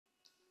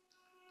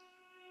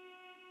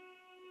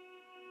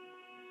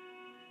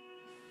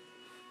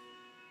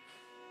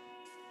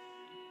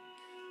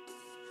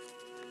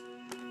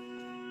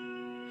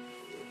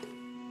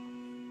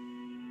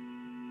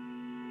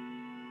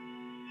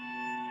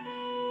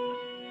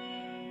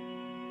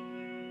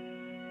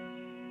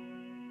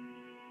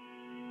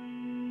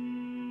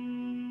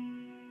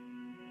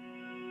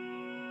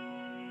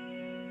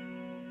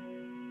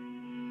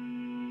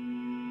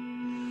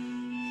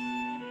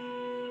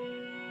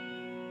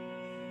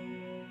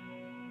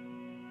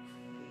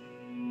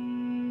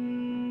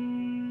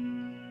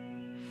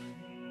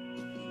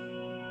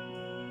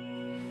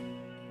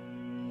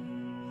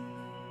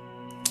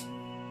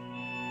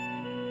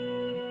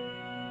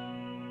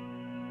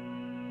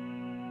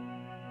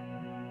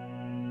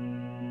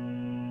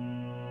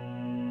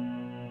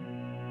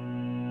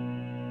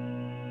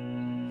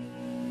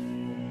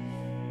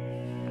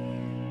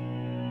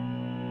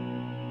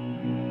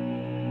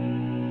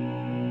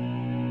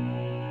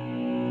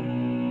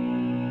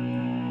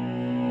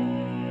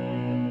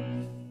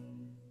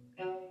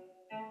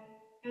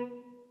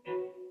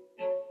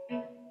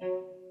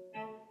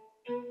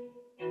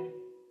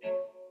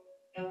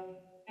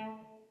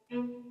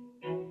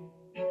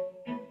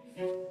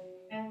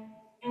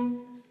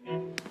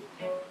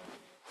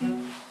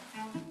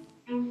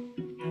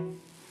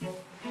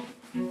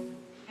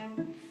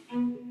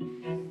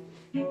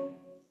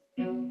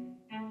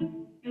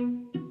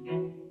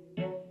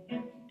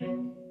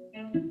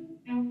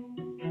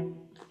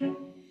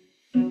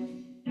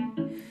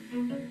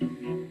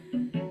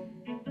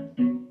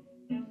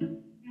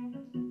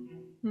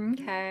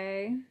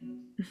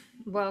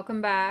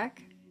Welcome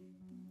back.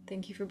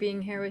 Thank you for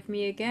being here with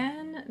me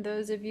again.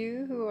 Those of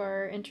you who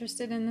are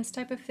interested in this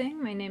type of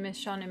thing, my name is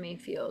Shauna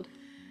Mayfield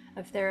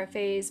of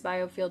Theraphase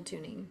Biofield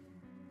Tuning.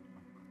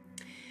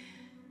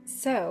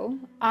 So,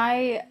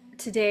 I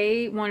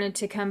today wanted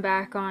to come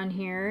back on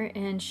here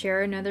and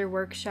share another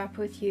workshop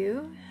with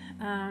you,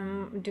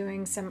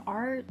 doing some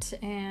art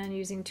and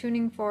using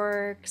tuning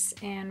forks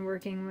and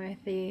working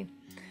with the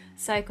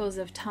cycles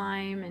of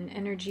time and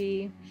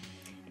energy.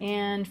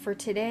 And for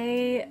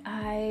today,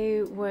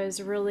 I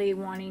was really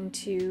wanting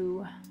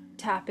to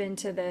tap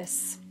into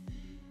this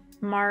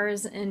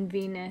Mars and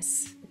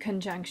Venus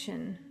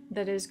conjunction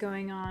that is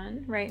going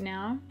on right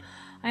now.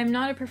 I'm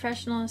not a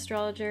professional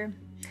astrologer.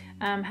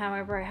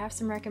 However, I have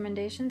some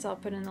recommendations. I'll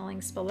put in the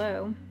links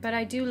below. But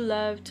I do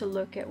love to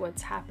look at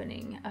what's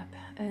happening up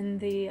in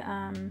the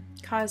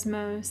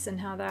cosmos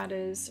and how that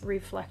is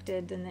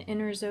reflected in the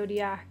inner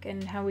zodiac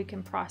and how we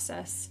can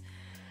process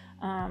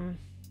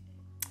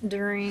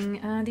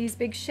during these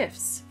big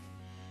shifts.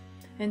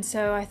 And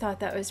so I thought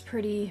that was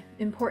pretty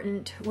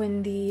important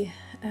when the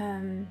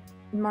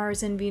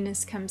Mars and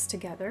Venus comes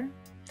together.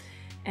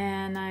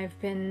 And I've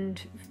been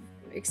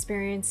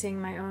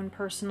experiencing my own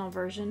personal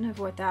version of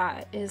what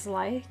that is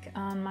like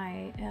on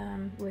my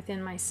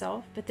within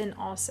myself, but then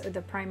also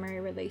the primary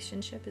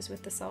relationship is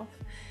with the self,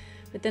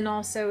 but then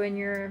also in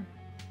your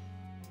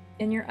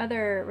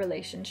other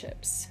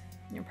relationships,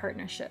 your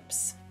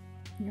partnerships,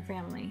 your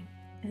family,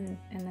 and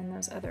then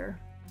those other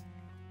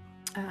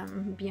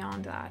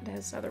beyond that,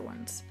 as other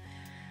ones.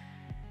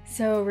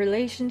 So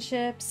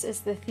relationships is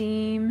the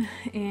theme,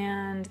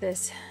 and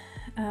this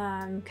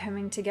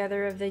coming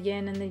together of the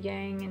yin and the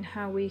yang, and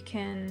how we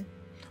can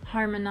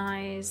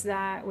harmonize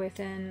that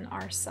within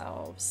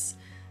ourselves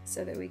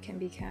so that we can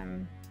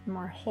become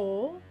more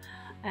whole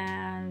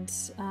and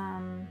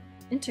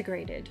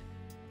integrated,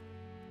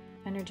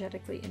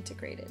 energetically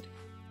integrated.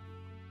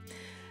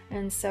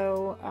 And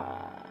so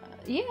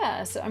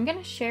so I'm going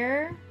to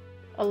share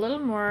a little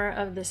more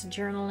of this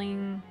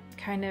journaling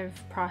kind of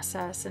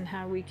process and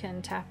how we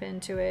can tap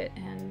into it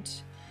and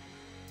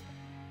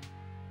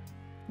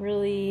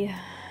really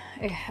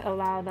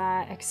allow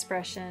that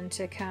expression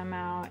to come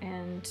out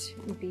and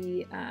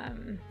be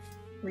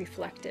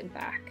reflected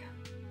back.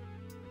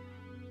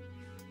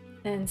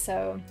 And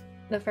so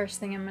the first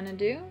thing I'm going to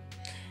do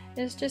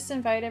is just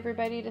invite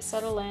everybody to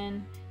settle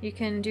in. You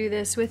can do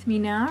this with me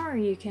now, or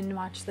you can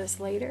watch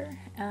this later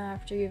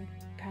after you've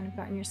kind of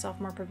gotten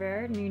yourself more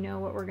prepared and you know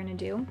what we're going to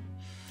do.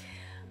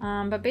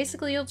 But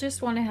basically you'll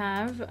just want to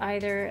have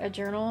either a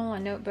journal, a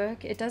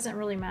notebook. It doesn't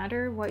really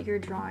matter what you're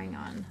drawing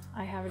on.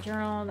 I have a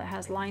journal that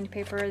has lined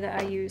paper that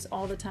I use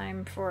all the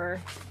time for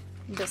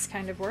this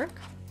kind of work.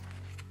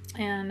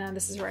 And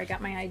this is where I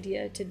got my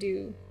idea to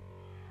do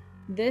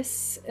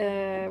this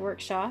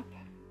workshop.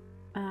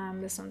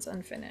 This one's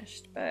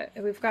unfinished, but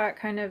we've got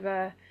kind of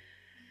a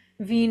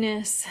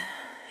Venus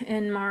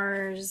and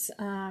Mars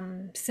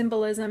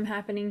symbolism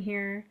happening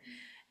here,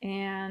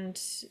 and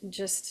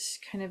just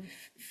kind of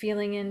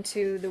feeling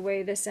into the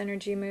way this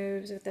energy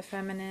moves with the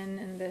feminine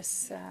and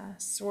this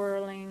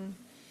swirling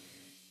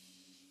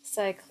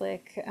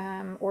cyclic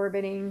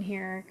orbiting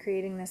here,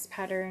 creating this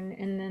pattern,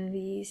 and then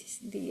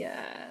the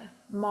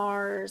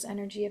Mars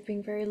energy of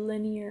being very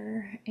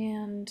linear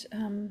and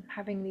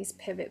having these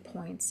pivot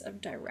points of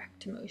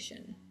direct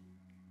motion.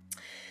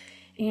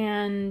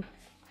 And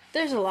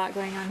there's a lot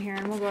going on here,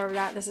 and we'll go over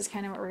that. This is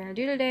kind of what we're going to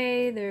do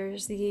today.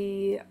 There's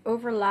the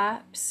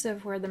overlaps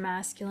of where the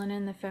masculine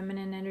and the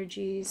feminine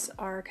energies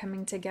are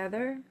coming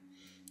together.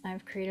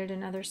 I've created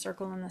another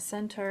circle in the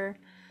center,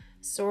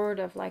 sort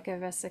of like a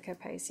Vesica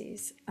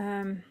Pisces.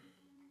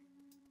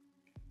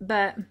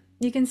 But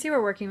you can see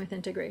we're working with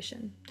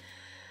integration.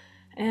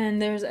 And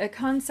there's a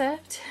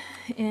concept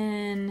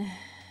in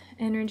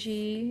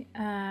energy,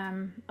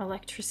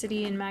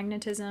 electricity and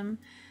magnetism,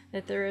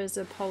 that there is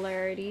a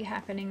polarity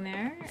happening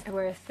there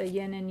with the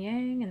yin and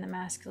yang and the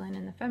masculine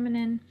and the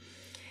feminine.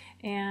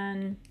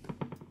 And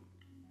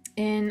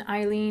in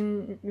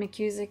Eileen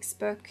McCusick's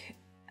book,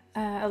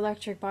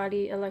 Electric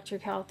Body,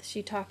 Electric Health,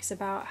 she talks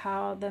about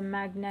how the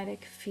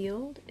magnetic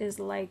field is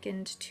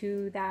likened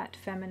to that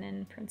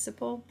feminine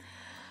principle,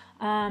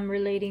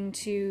 relating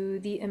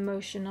to the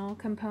emotional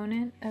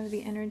component of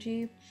the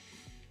energy.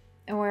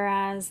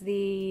 Whereas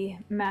the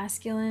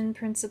masculine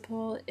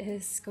principle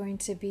is going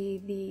to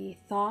be the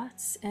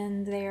thoughts,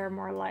 and they are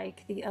more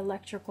like the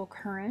electrical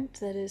current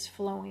that is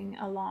flowing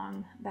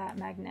along that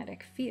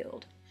magnetic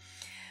field.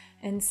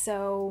 And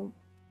so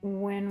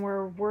when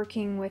we're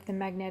working with the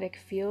magnetic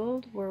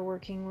field, we're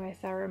working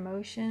with our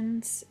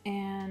emotions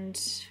and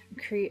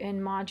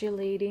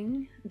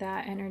modulating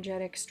that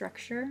energetic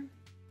structure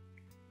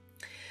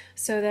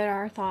so that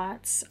our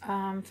thoughts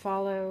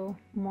follow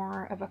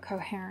more of a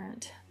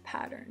coherent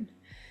pattern,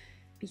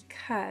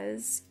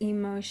 because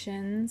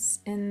emotions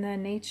in the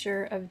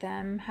nature of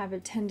them have a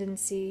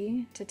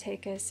tendency to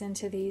take us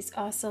into these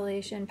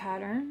oscillation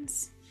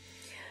patterns.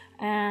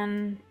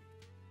 And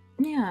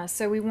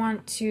so we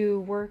want to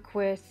work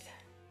with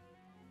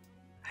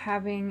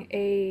having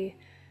a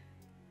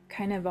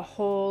kind of a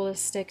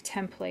holistic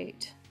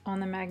template on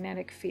the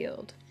magnetic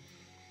field.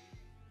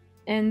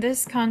 And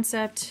this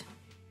concept,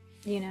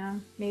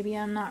 maybe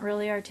I'm not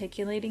really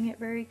articulating it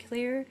very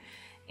clear,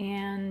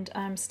 and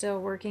I'm still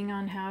working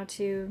on how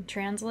to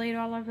translate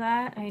all of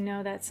that. I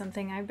know that's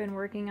something I've been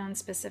working on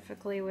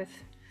specifically with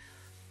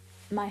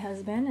my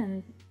husband,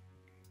 and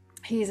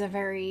he's a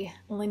very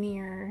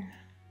linear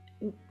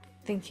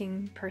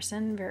thinking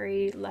person,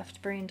 very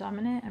left brain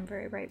dominant. I'm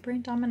very right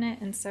brain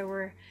dominant, and so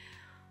we're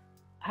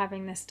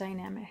having this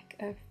dynamic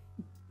of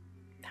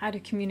how to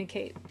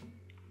communicate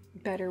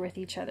better with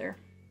each other.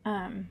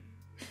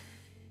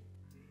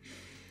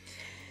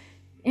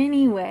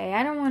 Anyway,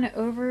 I don't want to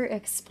over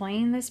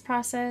explain this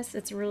process.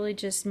 It's really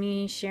just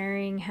me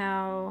sharing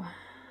how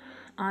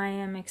I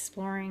am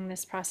exploring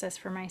this process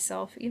for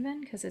myself,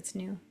 even because it's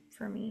new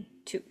for me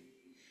too.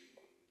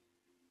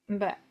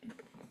 But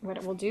what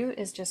it will do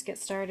is just get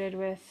started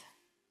with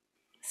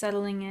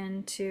settling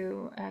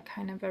into a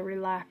kind of a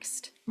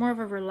relaxed, more of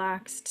a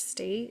relaxed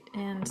state.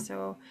 And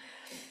so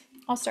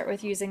I'll start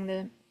with using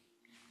the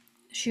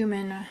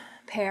Schumann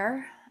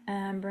pair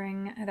and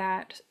bring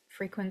that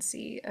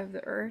frequency of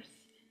the earth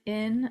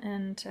in,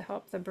 and to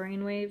help the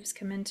brain waves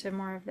come into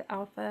more of the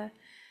alpha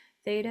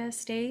theta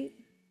state,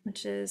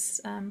 which is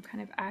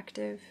kind of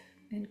active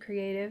and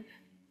creative.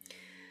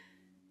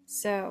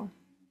 So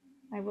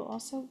I will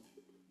also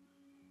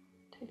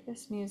take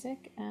this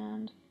music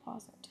and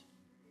pause it.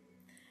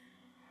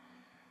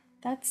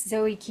 That's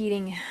Zoe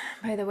Keating,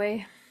 by the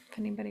way, if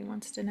anybody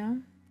wants to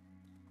know.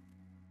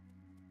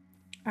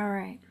 All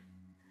right.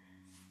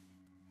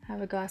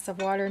 Have a glass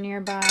of water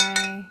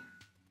nearby.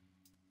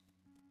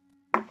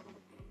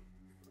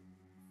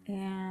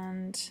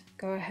 And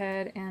go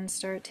ahead and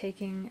start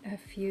taking a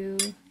few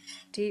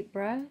deep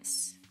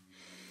breaths.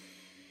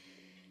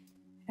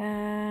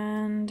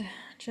 And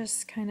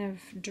just kind of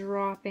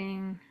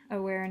dropping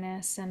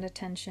awareness and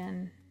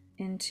attention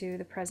into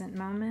the present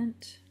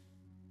moment,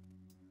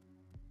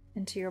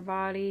 into your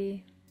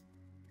body,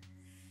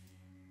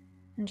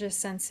 and just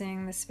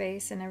sensing the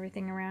space and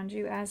everything around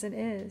you as it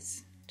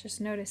is,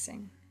 just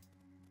noticing.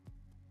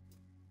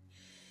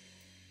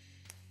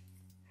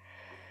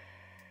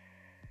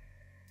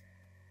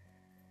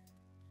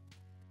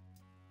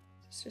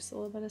 Just a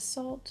little bit of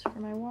salt for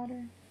my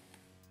water.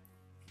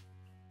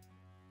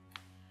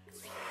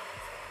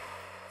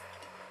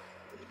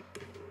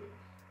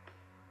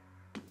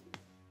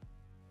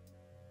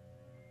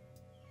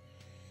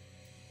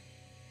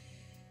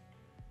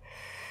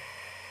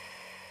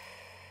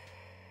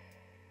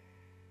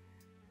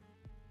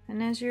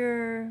 And as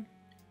you're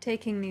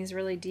taking these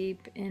really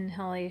deep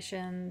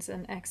inhalations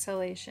and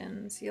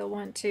exhalations, you'll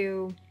want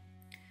to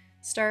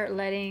start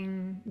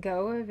letting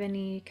go of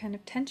any kind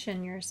of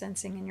tension you're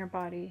sensing in your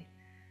body.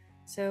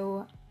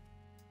 So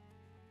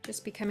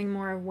just becoming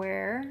more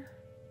aware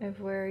of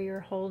where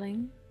you're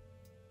holding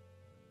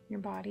your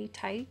body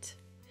tight.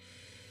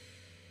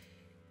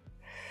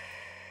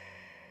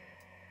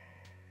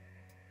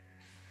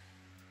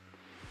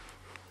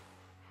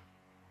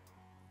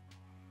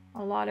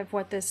 A lot of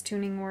what this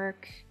tuning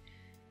work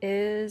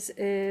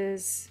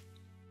is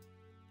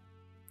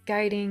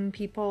guiding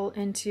people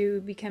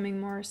into becoming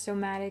more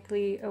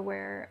somatically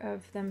aware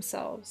of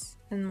themselves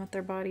and what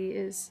their body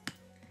is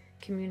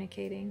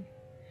communicating.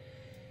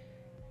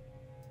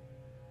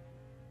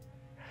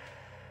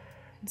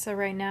 And so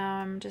right now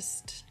I'm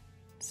just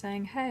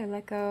saying, hey,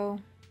 let go,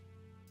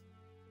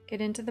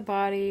 get into the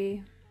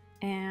body,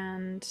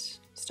 and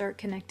start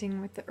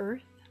connecting with the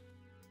earth.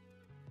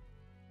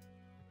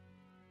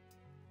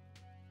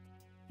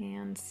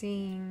 And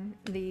seeing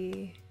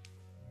the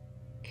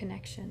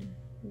connection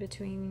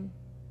between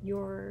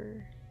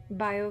your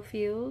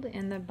biofield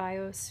and the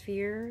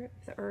biosphere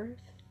of the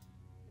earth.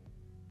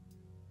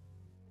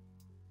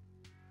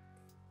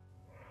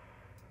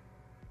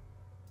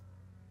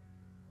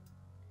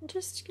 And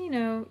just,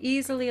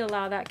 easily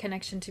allow that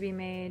connection to be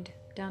made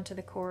down to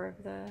the core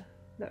of the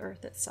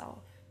earth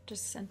itself.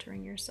 Just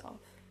centering yourself,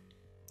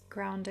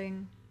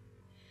 grounding.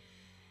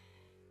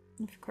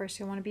 Of course,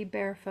 you'll want to be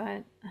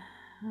barefoot.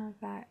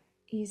 That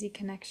easy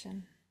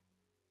connection.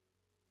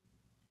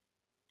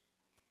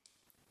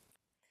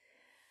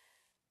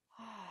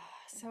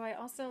 So I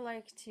also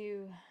like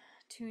to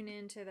tune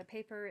into the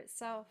paper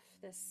itself,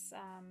 this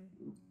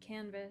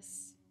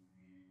canvas,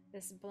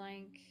 this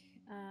blank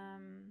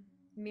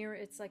mirror.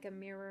 It's like a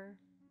mirror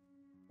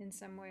in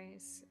some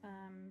ways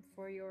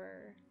for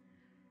your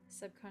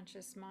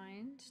subconscious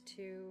mind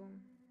to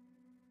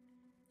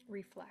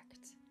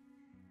reflect.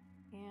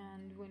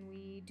 And when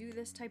we do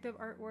this type of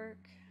artwork,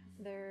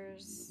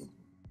 there's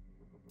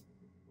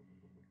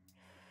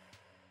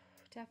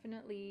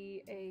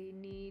definitely a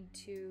need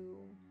to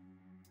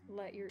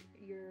let your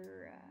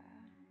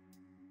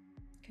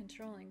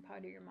controlling part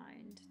of your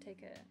mind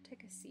take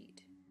a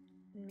seat,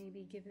 and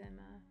maybe give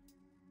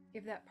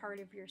that part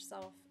of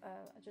yourself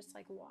just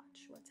like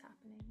watch what's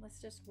happening. Let's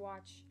just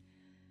watch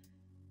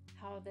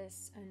how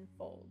this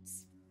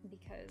unfolds,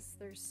 because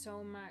there's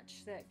so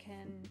much that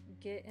can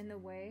get in the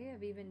way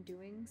of even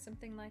doing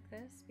something like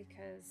this,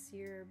 because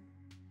you're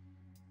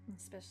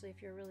especially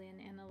if you're really an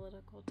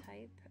analytical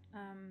type.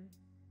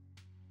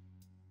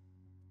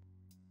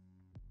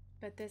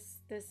 But this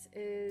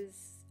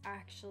is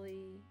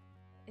actually,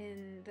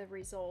 in the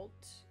result,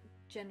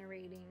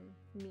 generating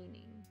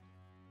meaning.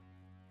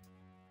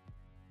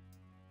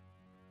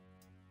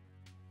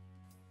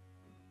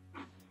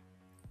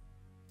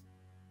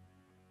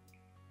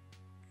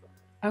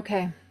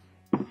 Okay,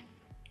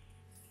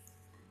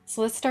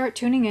 so let's start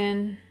tuning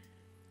in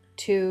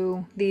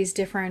to these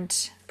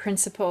different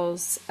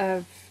principles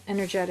of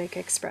energetic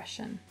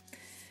expression.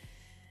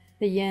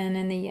 The yin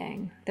and the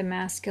yang, the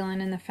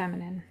masculine and the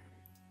feminine,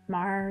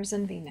 Mars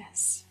and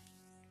Venus.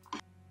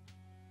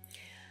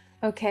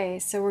 Okay,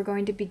 so we're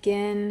going to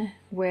begin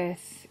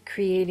with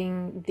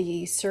creating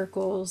the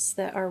circles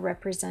that are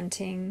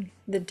representing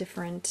the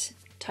different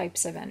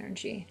types of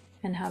energy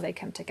and how they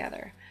come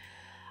together.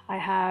 I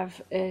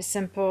have a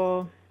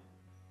simple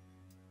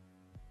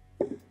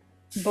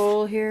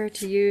bowl here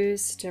to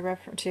use to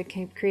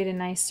create a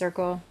nice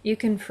circle. You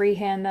can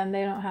freehand them,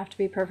 they don't have to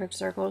be perfect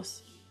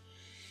circles.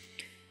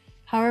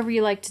 However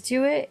you like to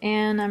do it,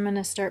 and I'm going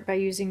to start by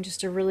using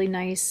just a really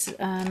nice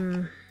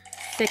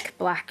thick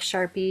black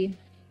Sharpie.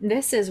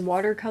 This is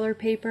watercolor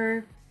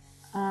paper,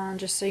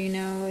 just so you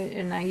know,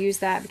 and I use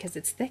that because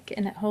it's thick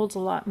and it holds a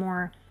lot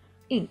more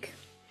ink,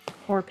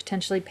 or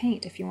potentially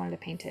paint if you wanted to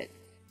paint it.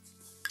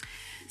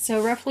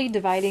 So roughly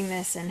dividing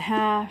this in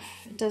half,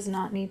 it does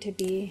not need to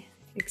be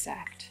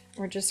exact.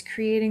 We're just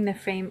creating the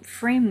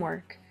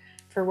framework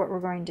for what we're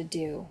going to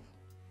do.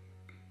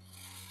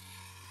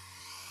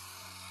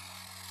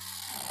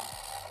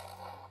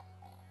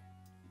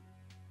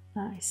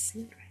 Nice.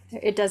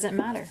 It doesn't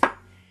matter.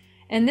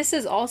 And this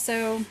is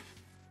also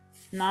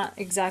not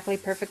exactly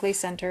perfectly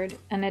centered,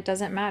 and it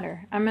doesn't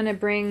matter. I'm going to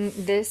bring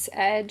this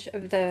edge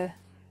of the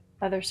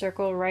other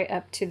circle right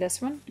up to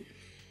this one.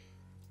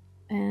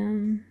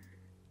 And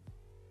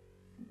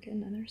get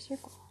another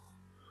circle.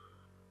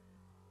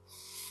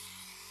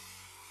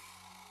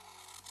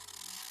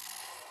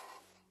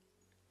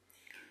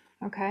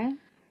 Okay,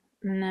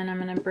 and then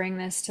I'm going to bring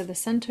this to the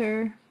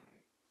center.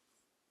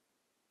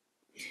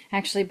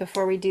 Actually,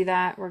 before we do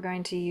that, we're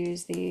going to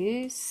use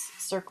these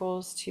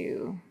circles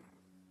to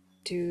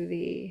do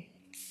the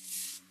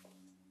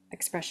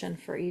expression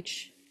for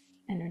each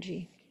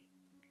energy.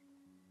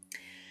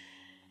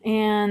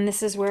 And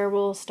this is where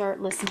we'll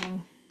start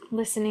listening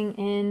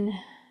in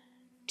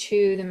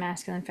to the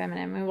masculine,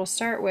 feminine. We will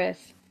start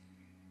with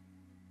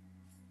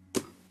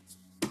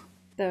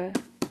the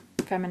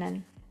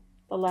feminine,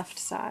 the left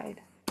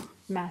side,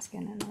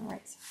 masculine, and the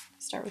right side.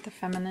 Start with the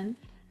feminine.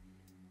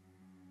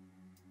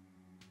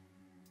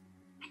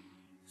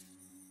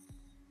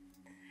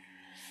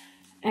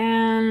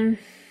 And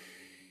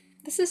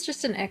this is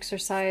just an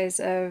exercise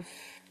of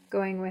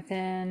going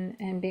within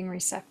and being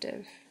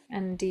receptive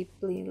and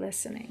deeply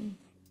listening.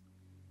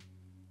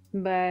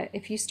 But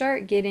if you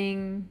start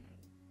getting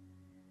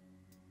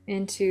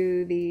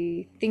into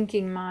the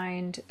thinking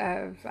mind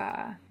of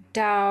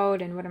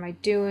doubt and what am I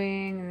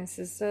doing, and this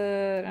is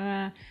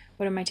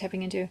what am I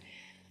tapping into,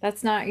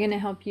 that's not going to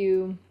help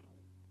you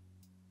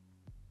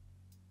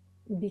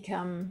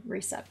become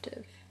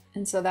receptive.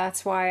 And so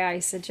that's why I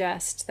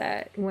suggest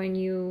that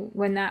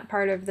when that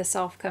part of the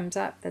self comes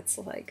up, that's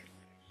like,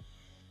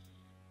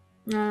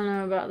 I don't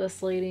know about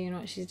this lady and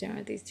what she's doing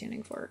with these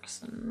tuning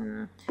forks,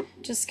 and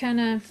just kind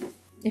of,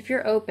 if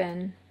you're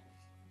open,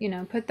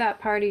 put that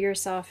part of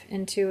yourself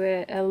into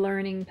a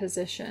learning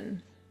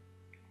position.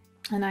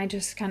 And I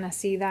just kind of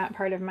see that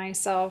part of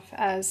myself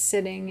as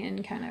sitting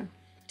and kind of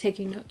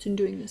taking notes and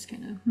doing this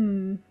kind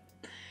of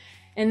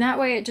And that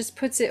way it just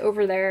puts it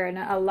over there and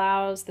it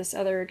allows this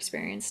other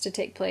experience to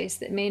take place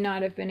that may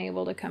not have been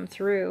able to come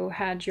through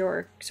had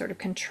your sort of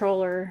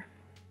controller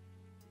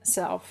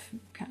self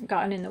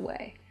gotten in the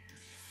way.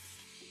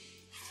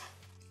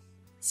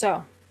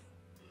 So,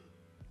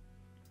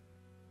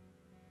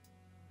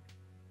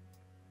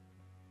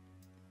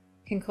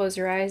 you can close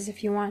your eyes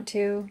if you want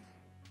to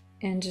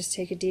and just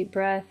take a deep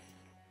breath.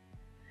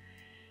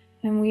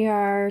 And we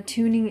are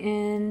tuning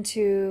in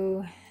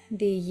to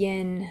the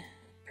yin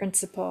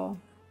principle,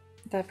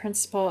 the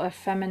principle of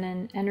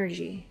feminine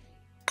energy.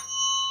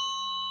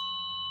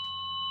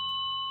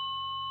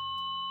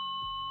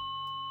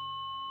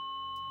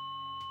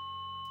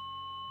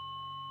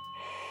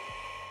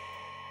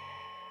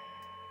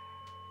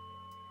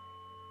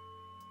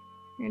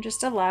 You're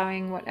just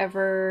allowing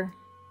whatever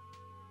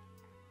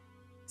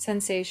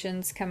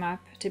sensations come up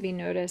to be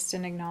noticed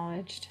and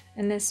acknowledged.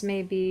 And this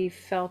may be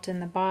felt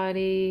in the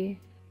body,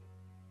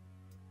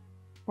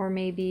 or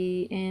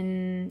maybe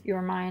in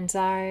your mind's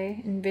eye,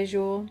 in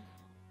visual.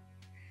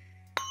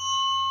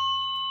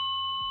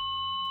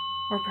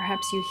 Or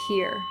perhaps you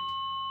hear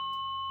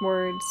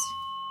words,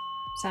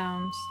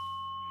 sounds.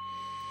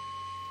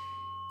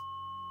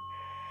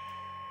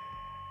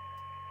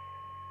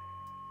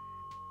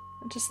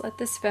 Just let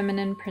this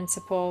feminine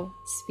principle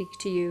speak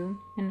to you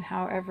in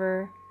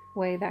however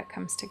way that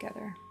comes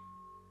together.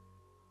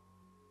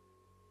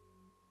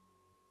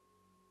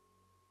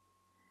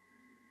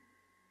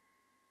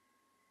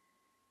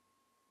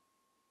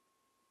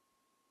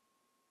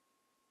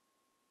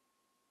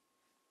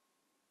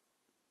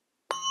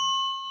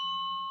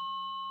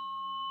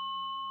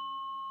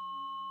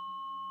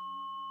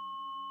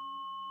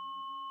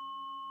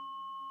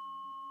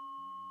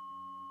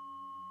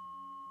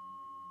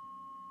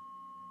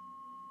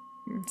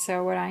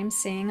 So what I'm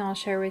seeing, I'll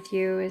share with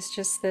you, is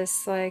just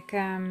this like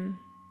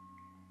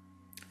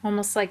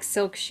almost like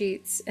silk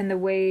sheets in the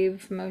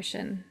wave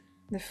motion,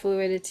 the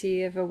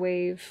fluidity of a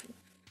wave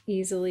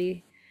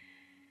easily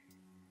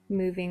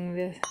moving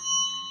the,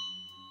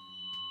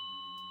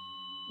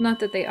 not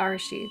that they are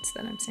sheets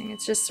that I'm seeing,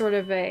 it's just sort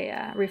of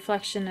a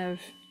reflection of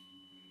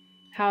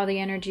how the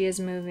energy is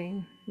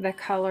moving, the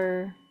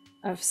color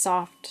of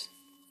soft,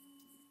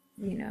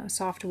 you know,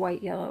 soft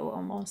white yellow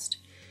almost,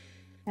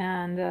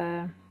 and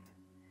the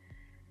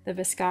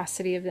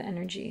viscosity of the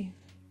energy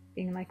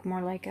being like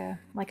more like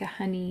a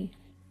honey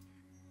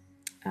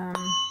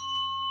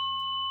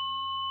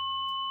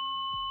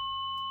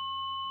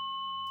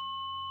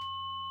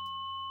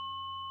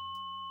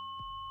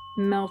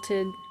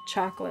melted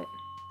chocolate,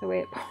 the way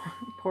it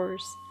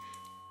pours,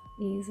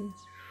 eases.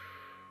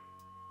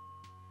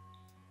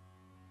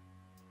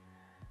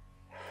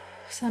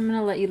 So I'm going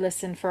to let you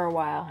listen for a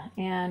while,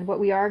 and what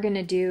we are going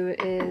to do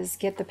is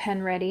get the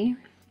pen ready,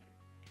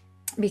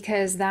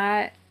 because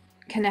that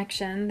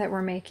connection that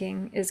we're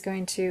making is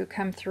going to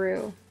come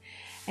through,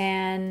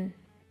 and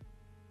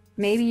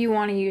maybe you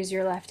want to use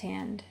your left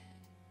hand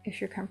if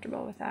you're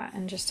comfortable with that,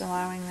 and just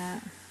allowing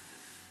that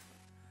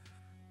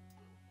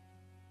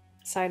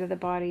side of the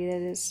body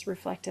that is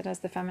reflected as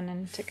the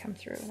feminine to come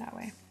through that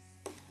way.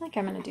 I think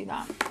I'm going to do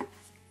that.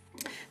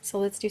 So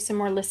let's do some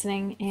more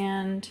listening,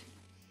 and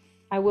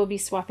I will be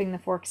swapping the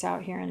forks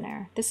out here and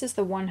there. This is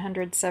the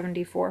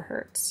 174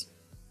 hertz.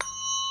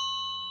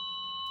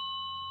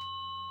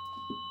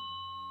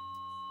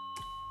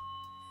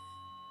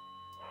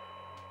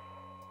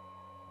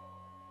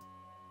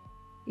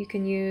 You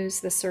can use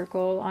the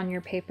circle on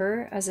your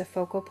paper as a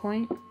focal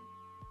point.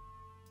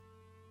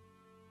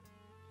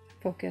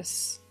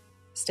 Focus.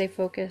 Stay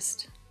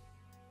focused.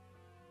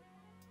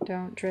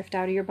 Don't drift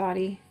out of your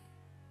body.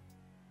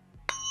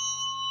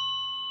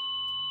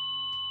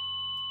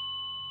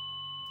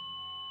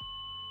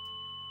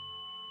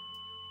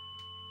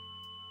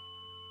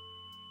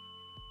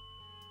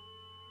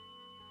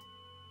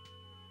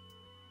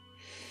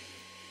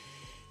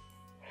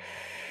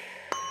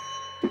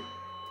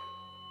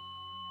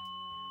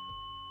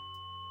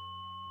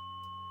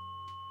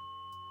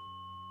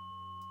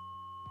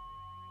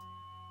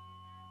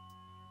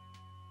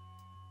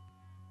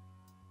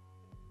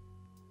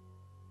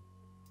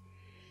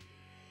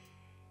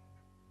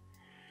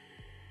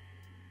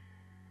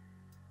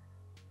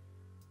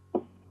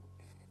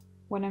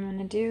 What I'm going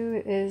to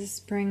do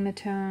is bring the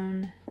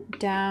tone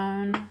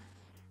down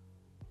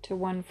to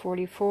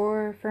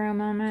 144 for a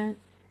moment,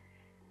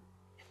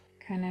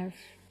 kind of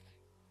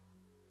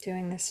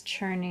doing this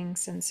churning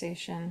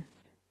sensation.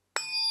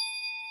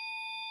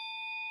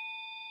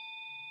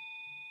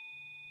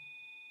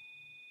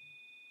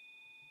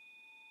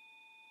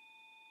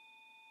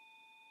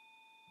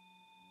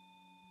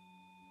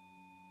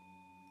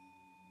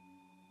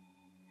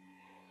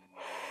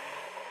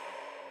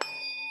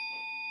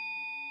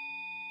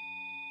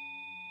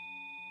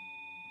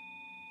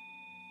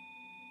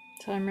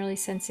 So I'm really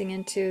sensing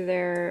into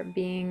there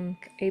being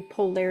a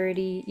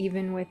polarity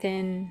even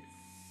within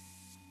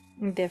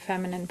the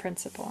feminine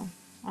principle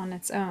on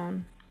its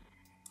own.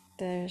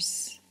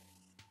 There's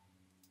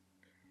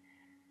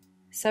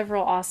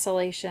several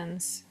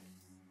oscillations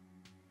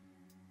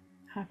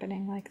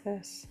happening like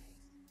this.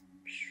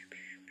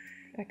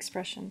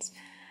 Expressions.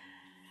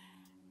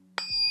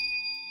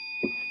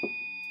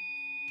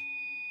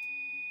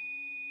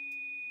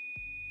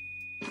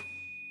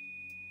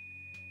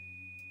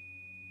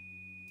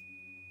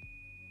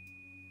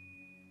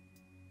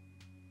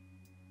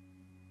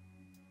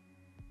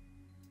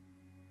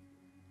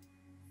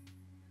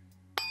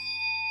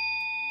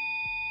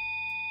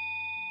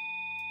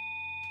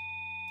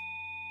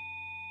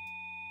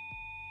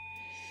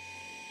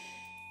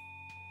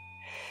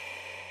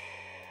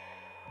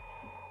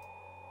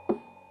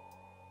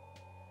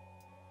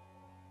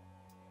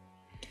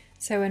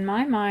 So in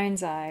my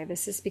mind's eye,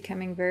 this is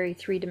becoming very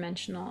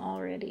three-dimensional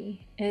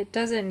already. It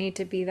doesn't need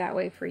to be that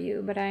way for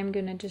you, but I'm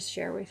going to just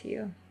share with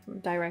you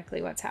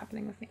directly what's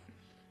happening with me.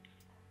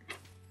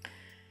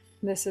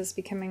 This is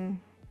becoming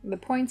the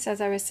points,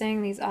 as I was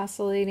saying, these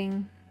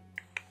oscillating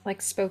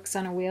like spokes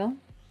on a wheel,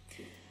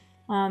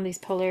 these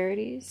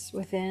polarities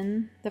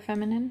within the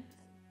feminine.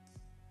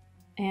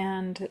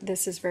 And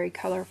this is very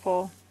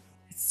colorful.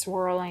 It's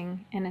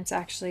swirling, and it's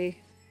actually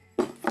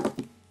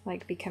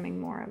like becoming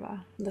more of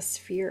the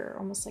sphere,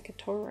 almost like a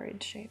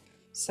toroid shape.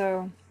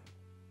 So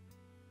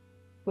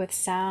with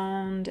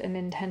sound and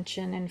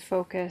intention and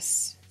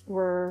focus,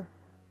 we're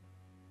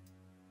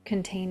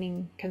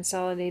containing,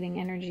 consolidating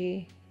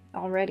energy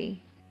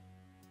already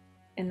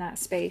in that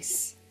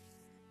space.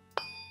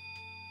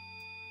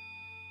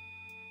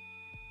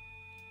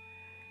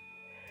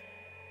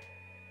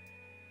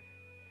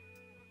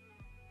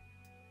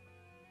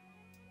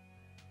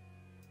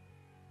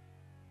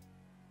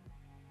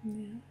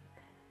 Yeah.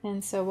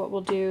 And so what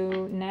we'll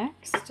do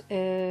next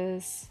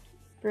is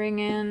bring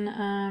in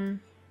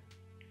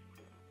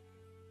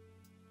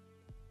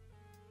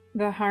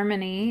the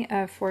harmony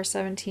of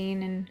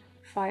 417 and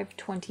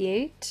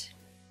 528.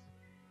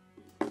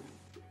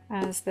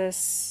 as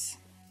this,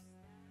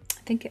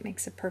 I think it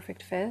makes a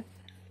perfect fifth.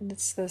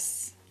 It's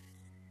this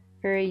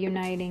very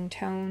uniting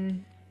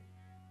tone.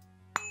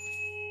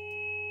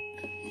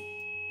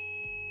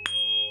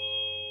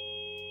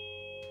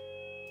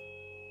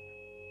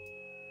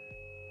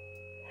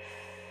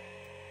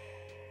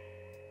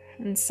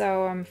 And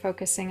so I'm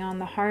focusing on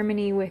the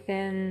harmony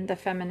within the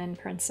feminine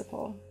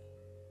principle.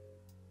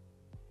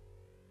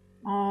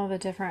 All the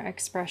different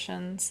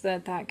expressions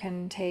that that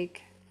can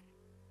take.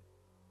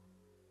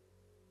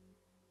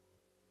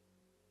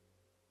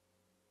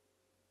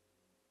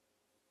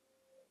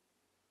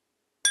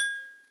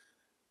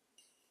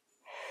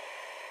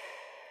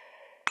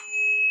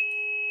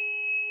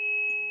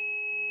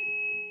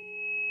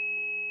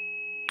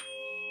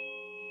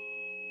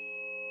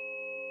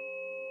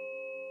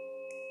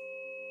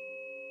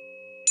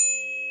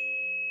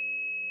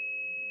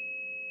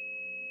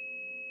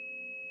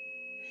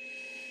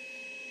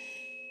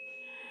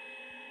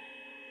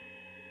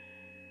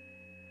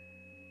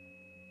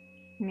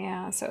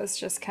 Yeah, so it's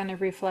just kind of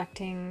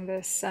reflecting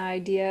this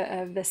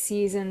idea of the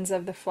seasons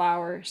of the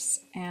flowers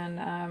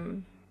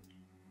and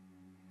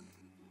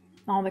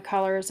all the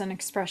colors and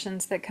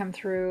expressions that come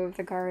through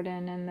the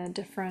garden and the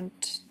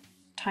different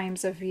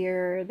times of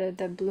year,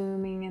 the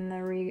blooming and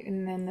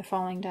and then the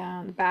falling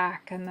down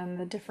back, and then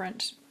the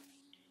different.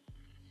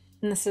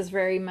 And this is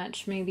very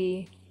much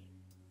maybe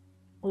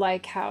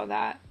like how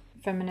that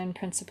feminine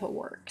principle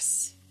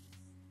works,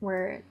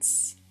 where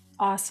it's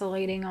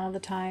oscillating all the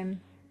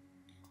time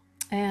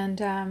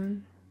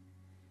and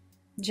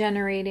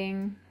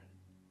generating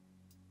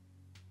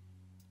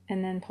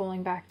and then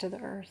pulling back to the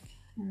earth,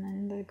 and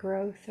then the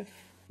growth of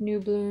new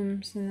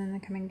blooms, and then the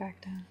coming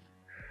back down.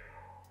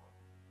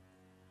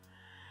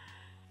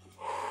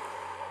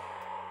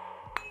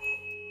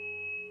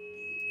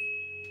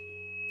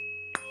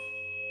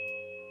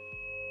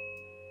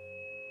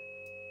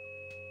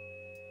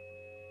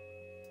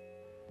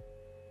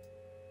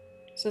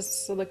 So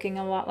it's looking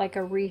a lot like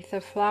a wreath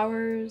of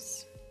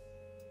flowers.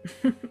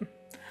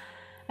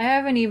 I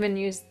haven't even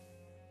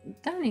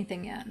done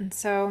anything yet, and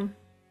so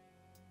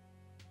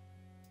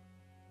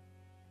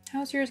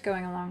how's yours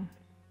going along?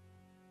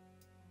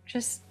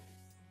 Just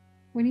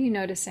what are you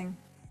noticing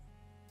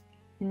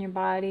in your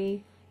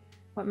body?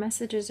 What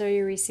messages are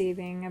you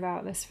receiving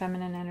about this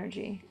feminine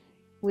energy?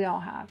 We all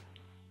have.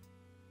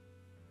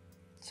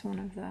 It's one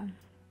of the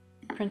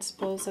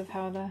principles of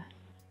how the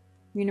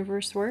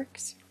universe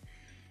works.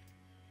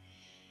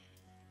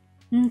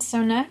 And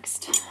so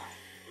next,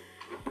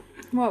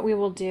 what we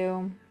will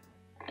do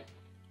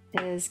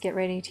is get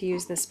ready to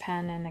use this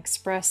pen and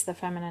express the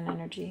feminine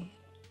energy,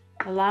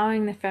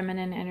 allowing the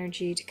feminine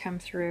energy to come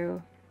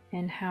through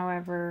in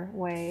however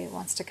way it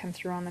wants to come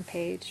through on the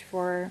page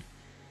for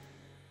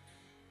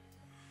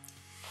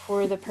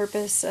the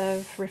purpose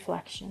of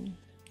reflection,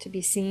 to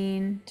be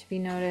seen, to be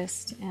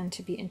noticed, and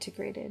to be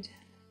integrated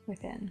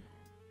within.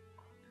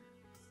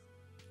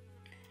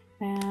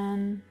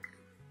 And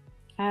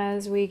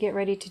as we get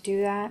ready to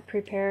do that,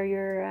 prepare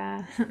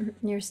your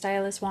your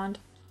stylus wand.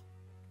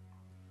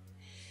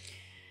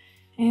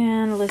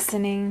 And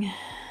listening.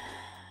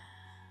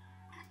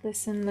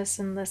 Listen,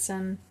 listen,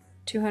 listen.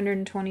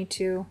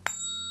 222.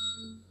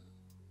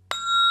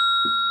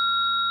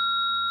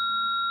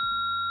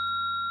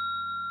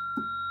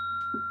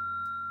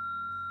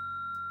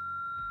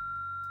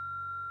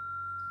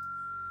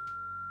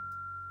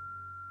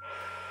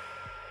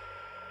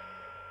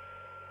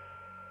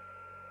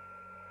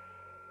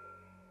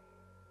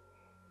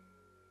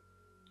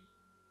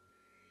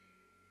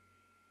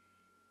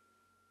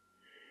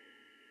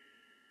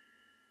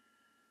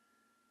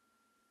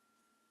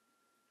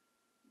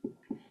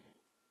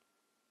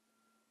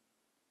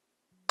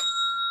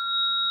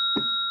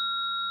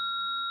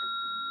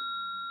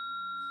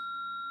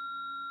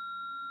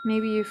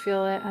 Maybe you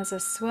feel it as a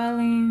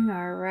swelling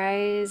or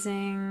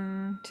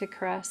rising to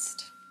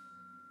crest.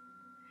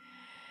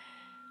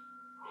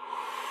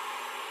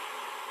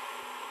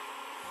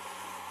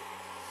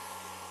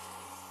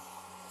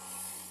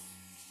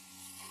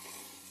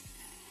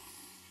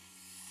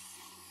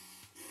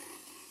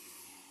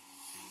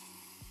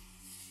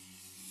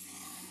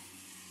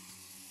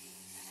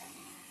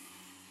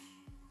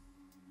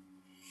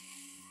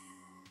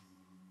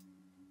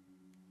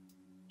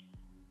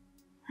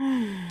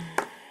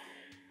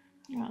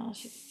 Well,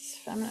 she's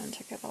feminine,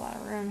 took up a lot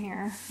of room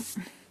here.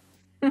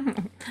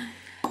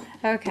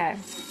 Okay,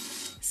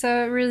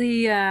 so it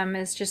really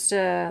is just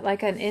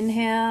like an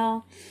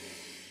inhale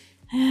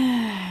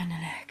and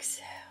an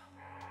exhale.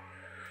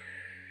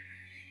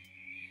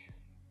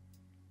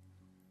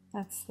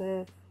 That's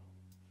the.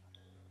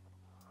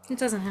 It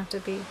doesn't have to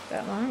be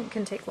that long. It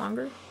can take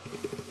longer.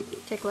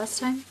 Take less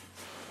time.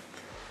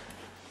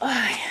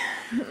 Oh,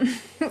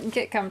 yeah.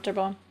 Get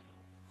comfortable.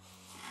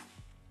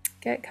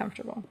 Get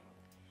comfortable.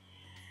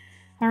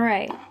 All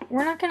right,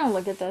 we're not going to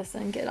look at this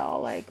and get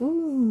all like,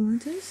 ooh,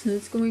 what's this?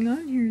 What's going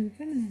on here in the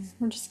feminine?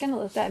 We're just going to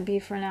let that be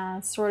for now.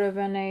 It's sort of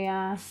in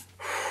a,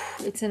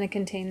 it's in a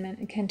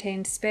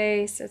contained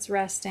space. It's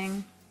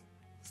resting.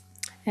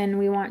 And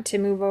we want to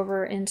move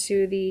over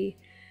into the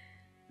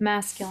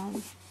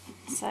masculine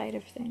side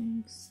of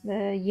things,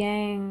 the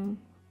yang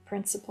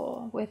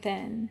principle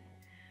within.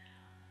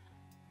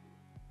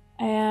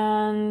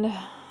 And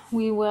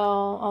we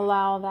will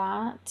allow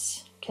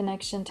that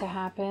connection to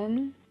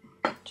happen,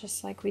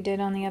 just like we did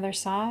on the other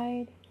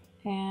side.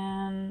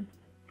 And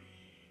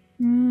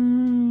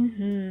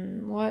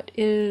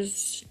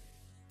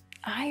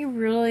I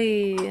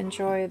really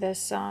enjoy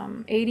this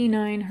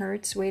 89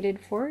 hertz weighted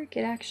fork.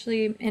 It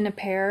actually, in a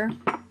pair,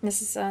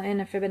 this is in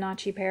a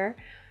Fibonacci pair.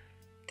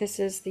 This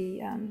is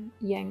the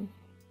yang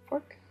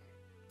fork.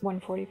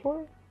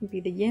 144 would be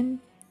the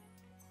yin.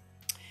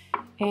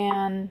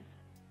 And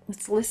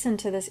let's listen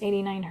to this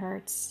 89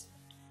 hertz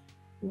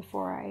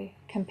before I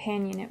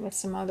companion it with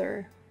some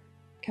other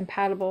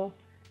compatible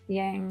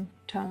yang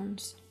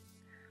tones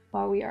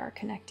while we are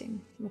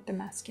connecting with the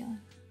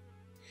masculine.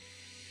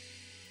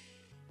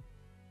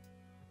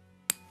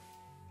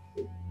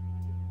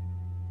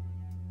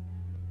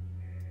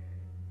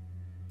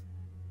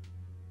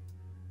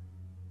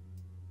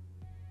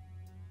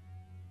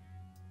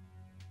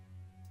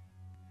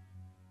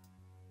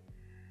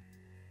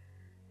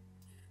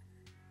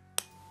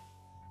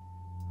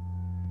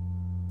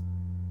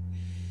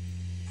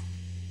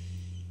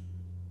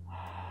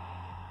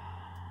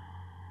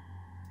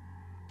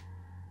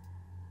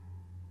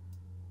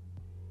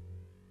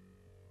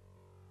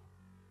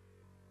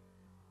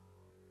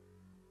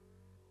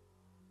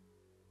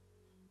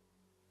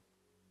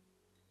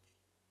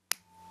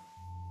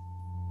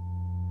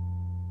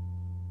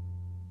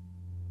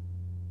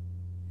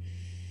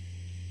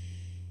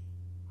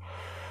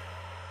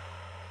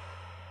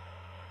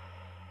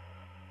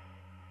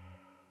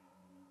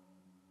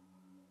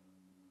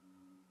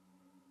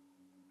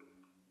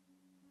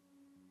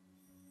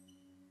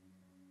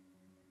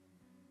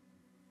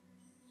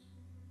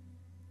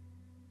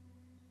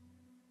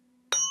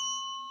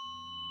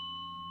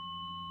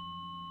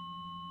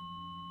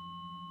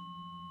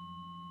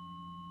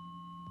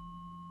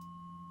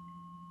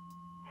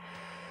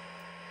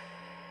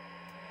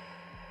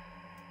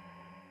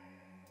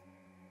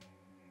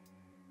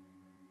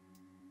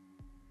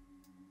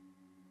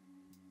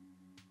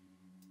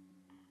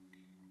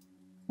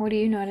 What are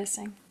you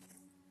noticing?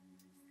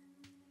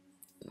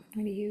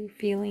 What are you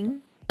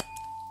feeling?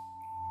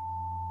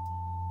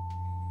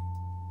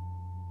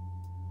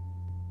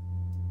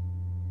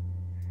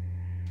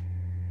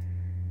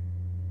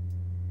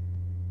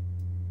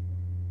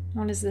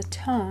 What is the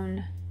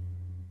tone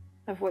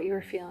of what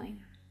you're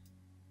feeling?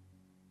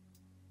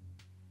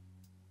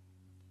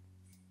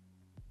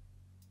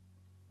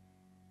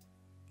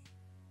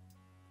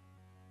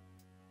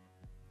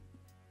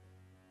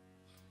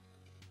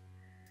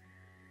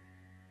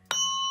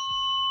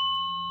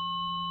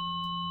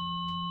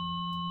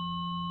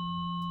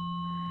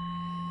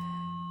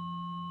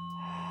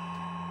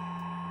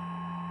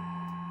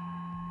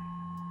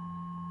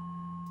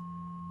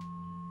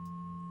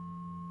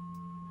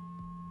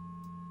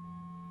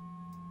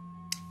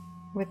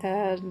 With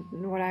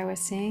what I was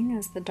seeing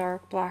as the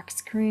dark black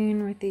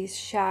screen with these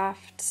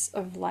shafts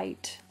of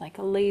light, like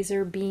a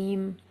laser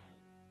beam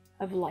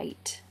of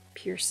light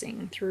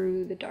piercing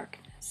through the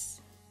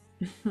darkness.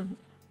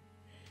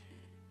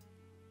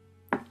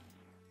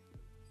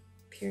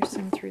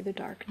 Piercing through the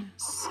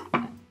darkness.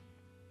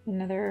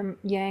 Another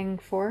yang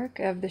fork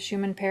of the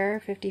Schumann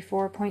pair,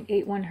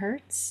 54.81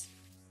 hertz.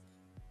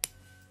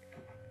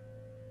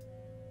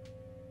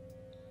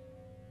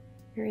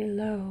 Very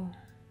low.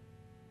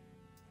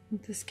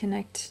 Let this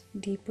connect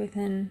deep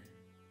within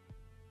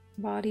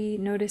body,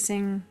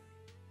 noticing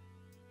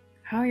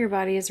how your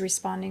body is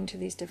responding to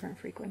these different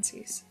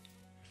frequencies.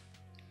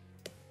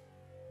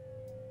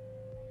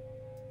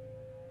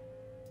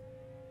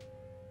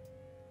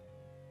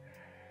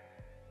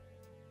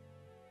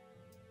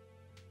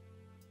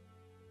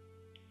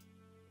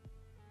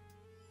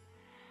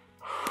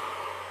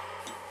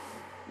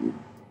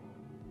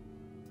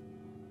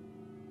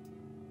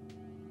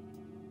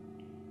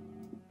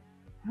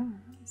 Oh,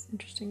 that's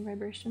interesting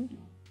vibration.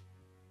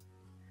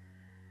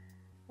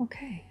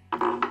 Okay.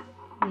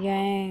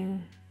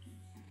 Yang.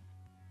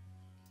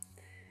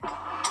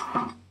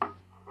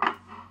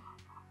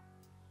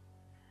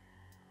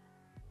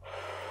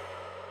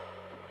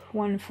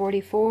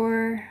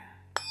 $144.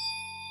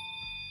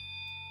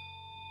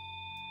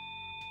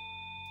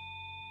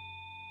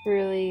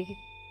 Really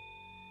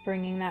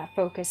bringing that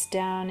focus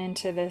down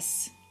into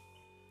this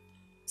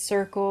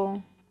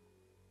circle,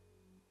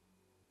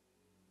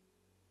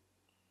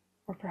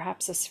 or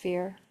perhaps a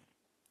sphere.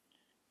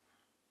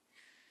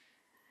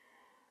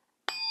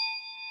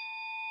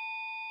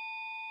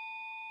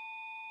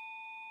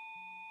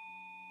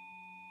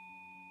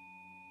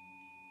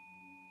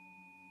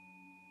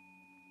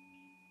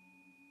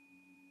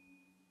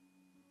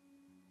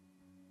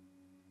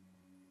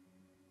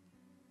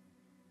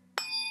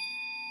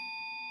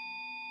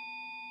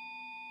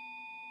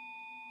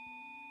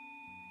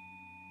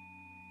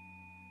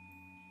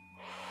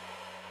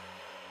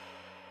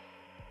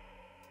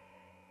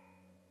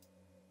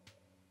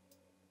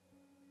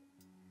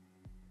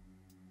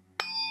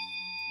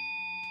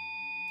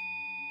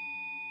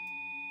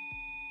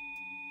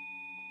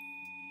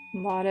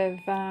 lot of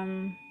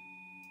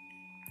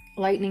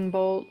lightning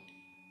bolt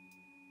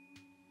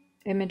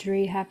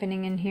imagery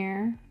happening in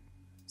here.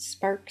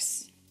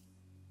 Sparks.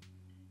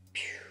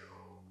 Pew.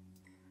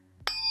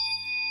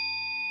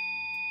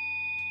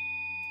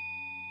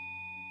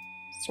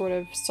 Sort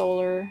of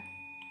solar,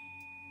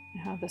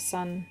 how the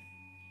sun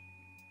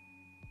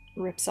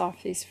rips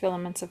off these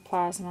filaments of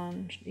plasma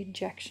and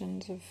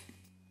ejections of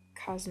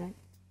cosmic,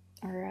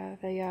 or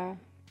the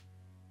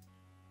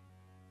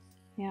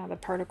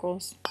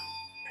particles,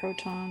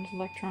 protons,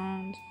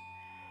 electrons.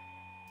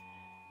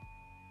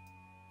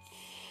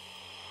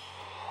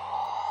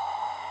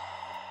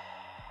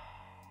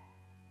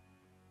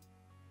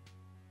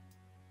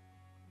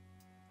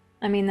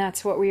 I mean,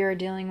 that's what we are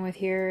dealing with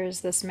here,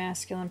 is this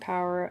masculine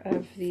power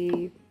of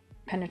the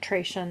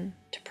penetration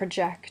to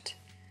project.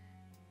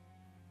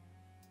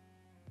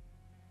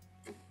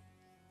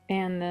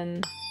 And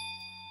then,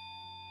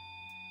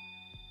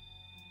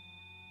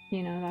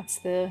 you know, that's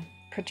the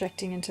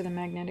projecting into the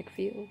magnetic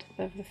field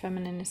of the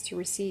feminine, is to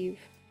receive.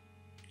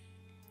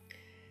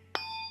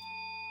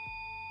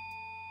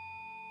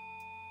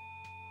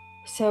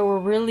 So we're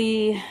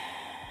really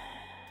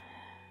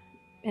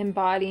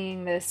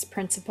embodying this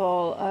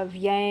principle of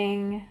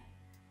yang,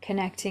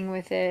 connecting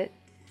with it,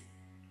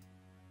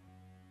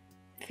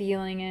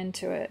 feeling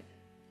into it,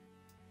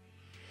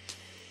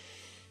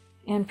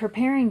 and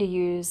preparing to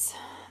use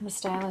the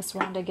stylus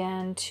wand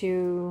again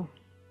to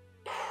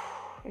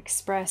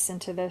express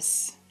into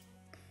this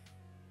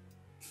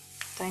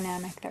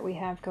dynamic that we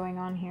have going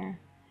on here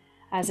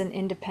as an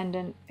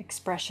independent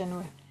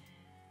expression.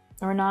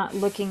 We're not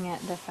looking at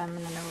the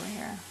feminine over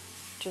here,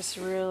 just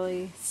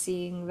really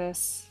seeing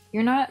this.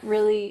 I'm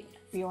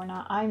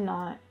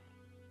not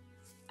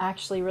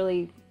actually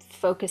really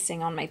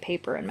focusing on my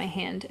paper in my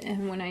hand,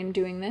 and when I'm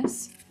doing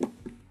this,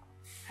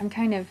 I'm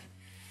kind of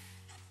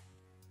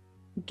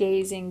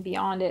gazing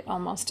beyond it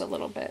almost a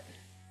little bit.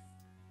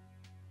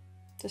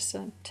 Just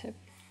a tip.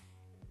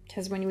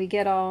 Because when we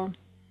get all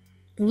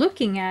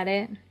looking at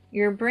it,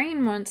 your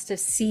brain wants to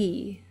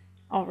see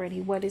already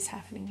what is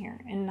happening here,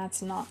 and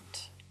that's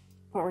not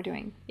what we're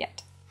doing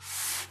yet.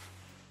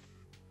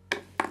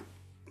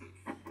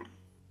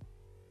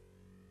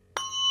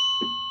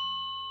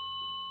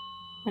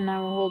 And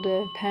I will hold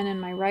a pen in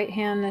my right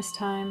hand this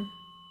time.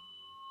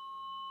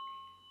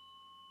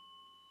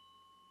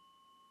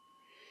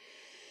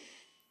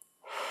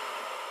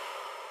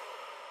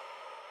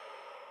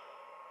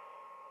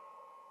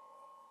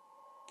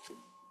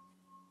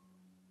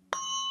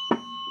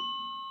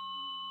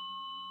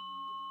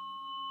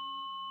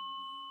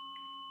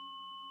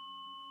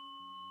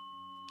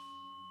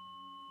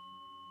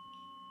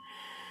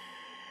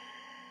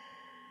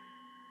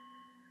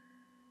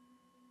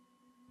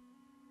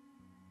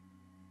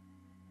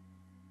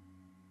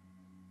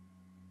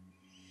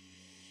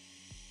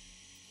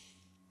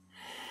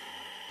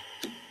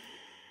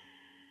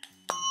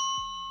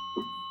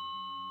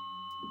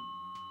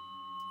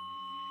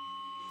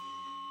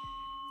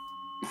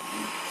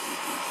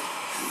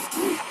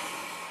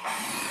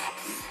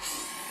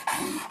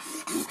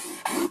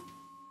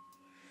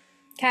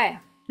 Okay.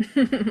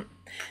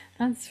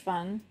 That's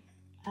fun.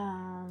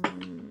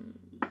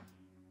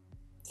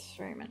 It's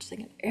very much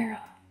like an arrow.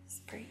 It's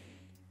pretty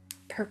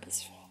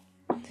purposeful.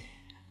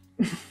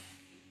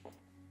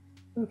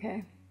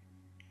 Okay.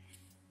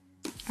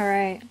 All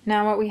right.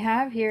 Now what we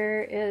have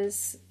here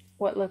is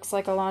what looks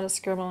like a lot of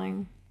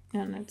scribbling,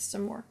 and it's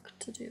some work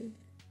to do.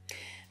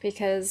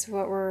 Because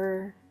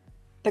the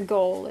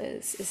goal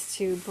is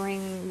to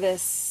bring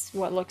this,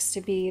 what looks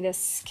to be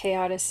this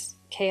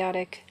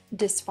chaotic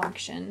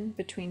dysfunction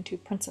between two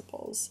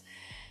principles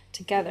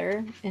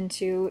together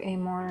into a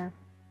more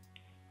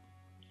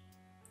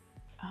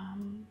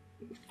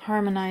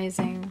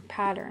harmonizing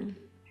pattern.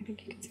 I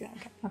think you can see that.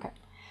 Okay.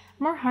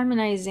 More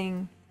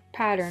harmonizing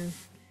pattern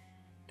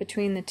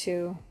between the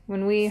two.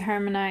 When we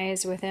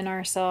harmonize within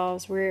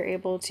ourselves, we're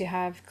able to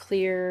have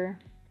clear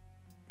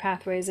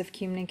pathways of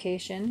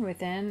communication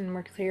within, and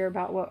we're clear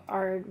about what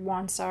our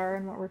wants are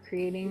and what we're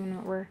creating and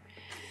what we're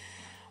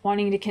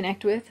wanting to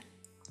connect with.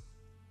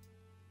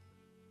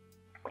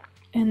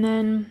 And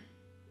then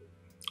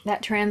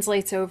that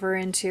translates over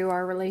into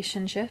our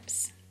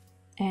relationships.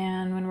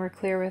 And when we're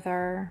clear with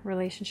our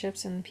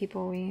relationships and the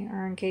people we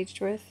are engaged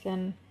with,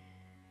 then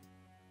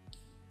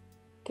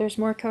there's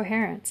more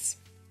coherence.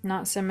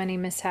 Not so many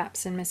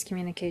mishaps and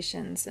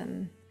miscommunications.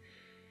 And,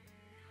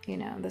 you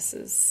know, this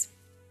is...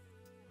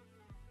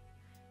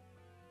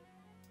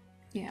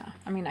 Yeah,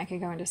 I mean, I could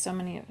go into so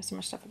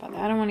much stuff about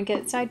that. I don't want to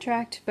get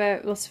sidetracked,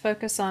 but let's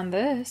focus on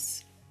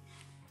this.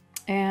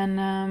 And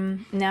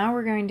now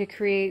we're going to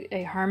create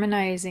a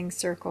harmonizing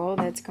circle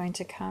that's going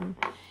to come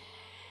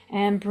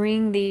and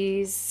bring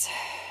these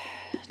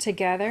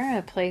together,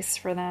 a place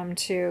for them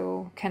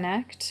to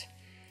connect,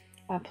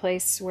 a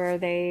place where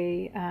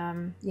they,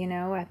 you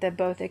know, at the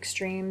both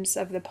extremes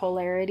of the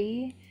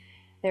polarity,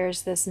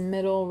 there's this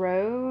middle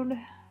road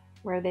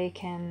where they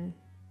can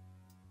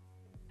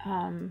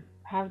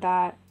have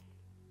that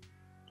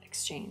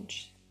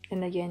exchange in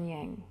the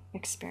yin-yang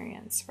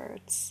experience, where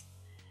it's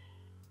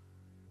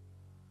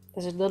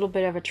There's a little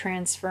bit of a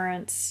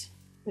transference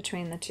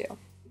between the two.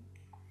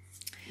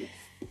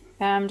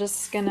 I'm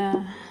just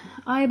gonna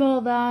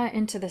eyeball that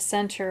into the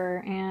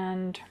center,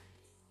 and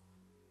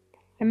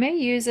I may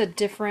use a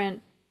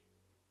different,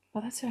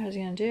 well, that's what I was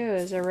gonna do,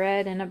 is a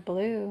red and a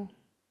blue.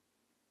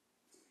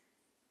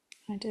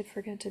 I did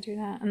forget to do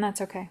that, and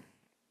that's okay.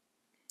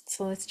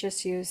 So let's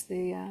just use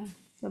the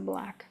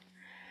black.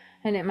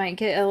 And it might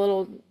get a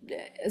little,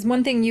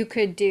 one thing you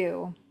could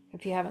do,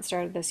 if you haven't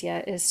started this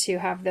yet, is to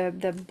have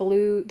the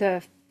blue,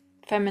 the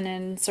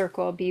feminine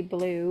circle be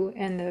blue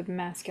and the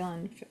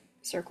masculine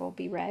circle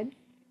be red.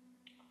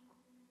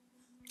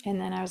 And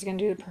then I was going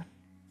to do the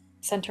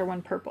center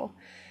one purple.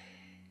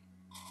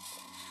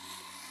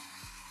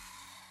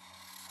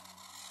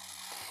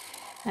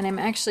 And I'm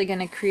actually going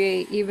to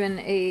create even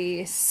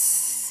a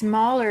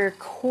smaller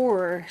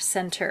core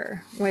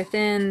center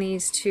within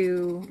these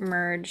two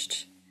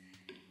merged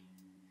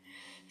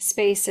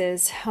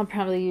spaces. I'll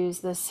probably use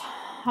this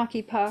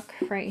hockey puck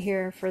right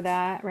here for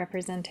that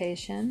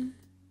representation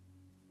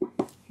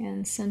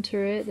and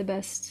center it the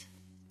best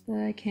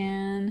that I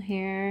can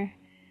here,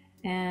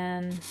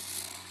 and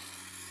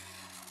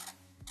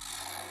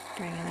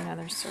bring in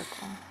another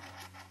circle.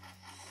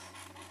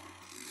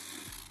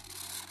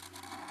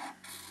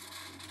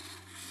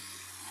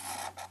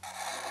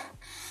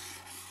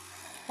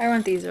 I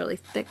want these really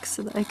thick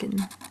so that I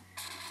can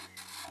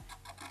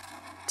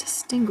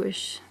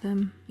distinguish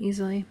them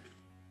easily.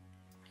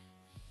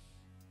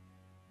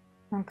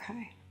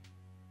 Okay.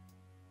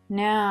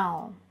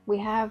 Now we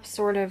have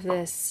sort of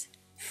this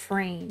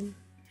frame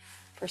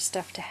for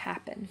stuff to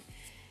happen,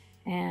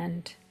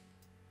 and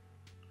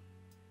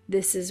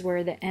this is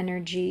where the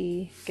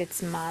energy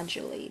gets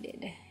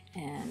modulated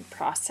and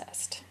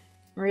processed.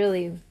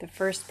 Really, the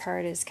first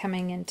part is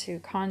coming into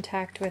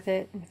contact with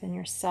it within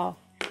yourself,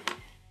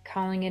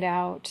 calling it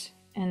out,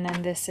 and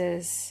then this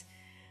is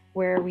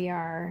where we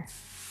are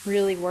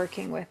really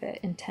working with it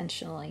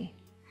intentionally.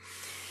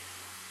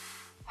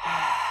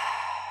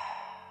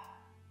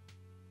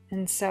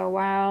 And so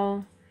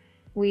while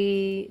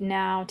we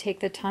now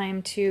take the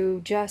time to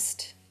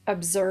just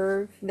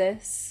observe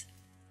this,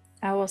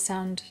 I will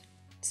sound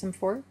some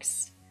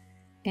forks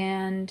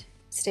and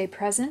stay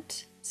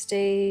present,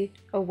 stay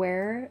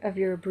aware of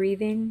your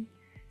breathing,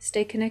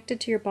 stay connected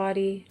to your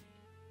body,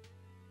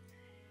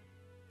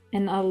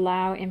 and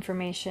allow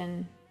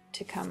information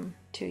to come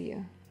to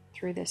you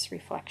through this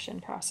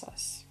reflection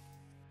process.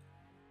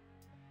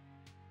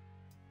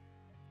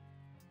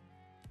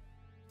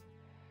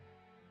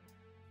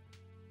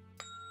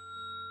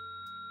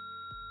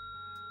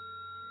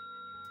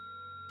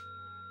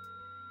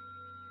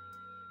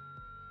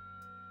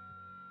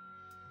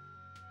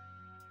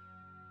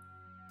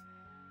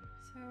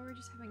 So we're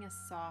just having a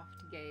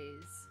soft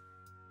gaze,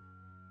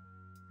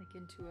 like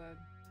into a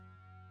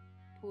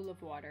pool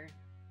of water.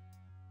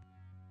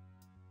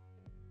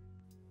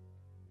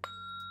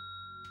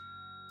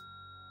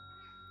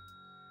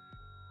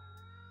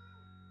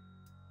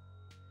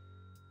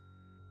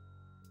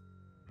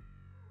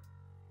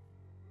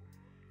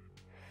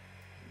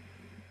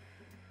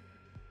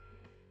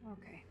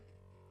 Okay,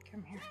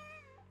 come here.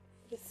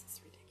 This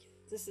is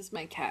ridiculous. This is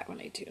my cat when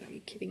I do it. Are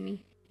you kidding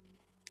me?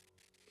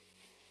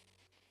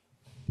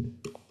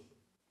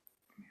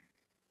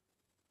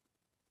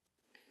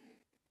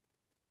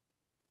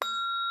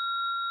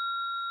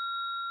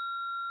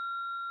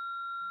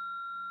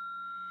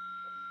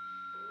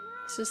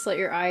 Just let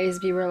your eyes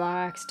be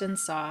relaxed and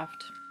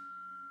soft,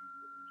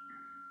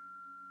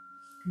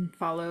 and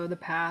follow the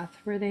path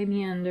where they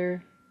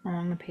meander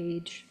along the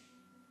page.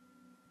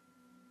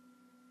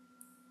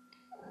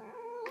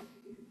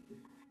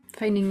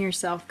 Finding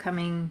yourself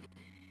coming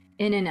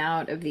in and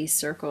out of these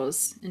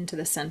circles into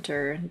the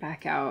center and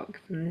back out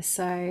from this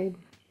side,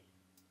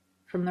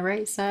 from the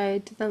right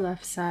side to the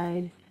left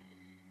side,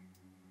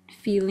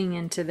 feeling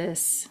into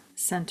this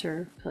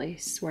center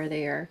place where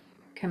they are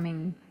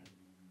coming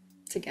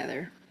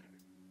together.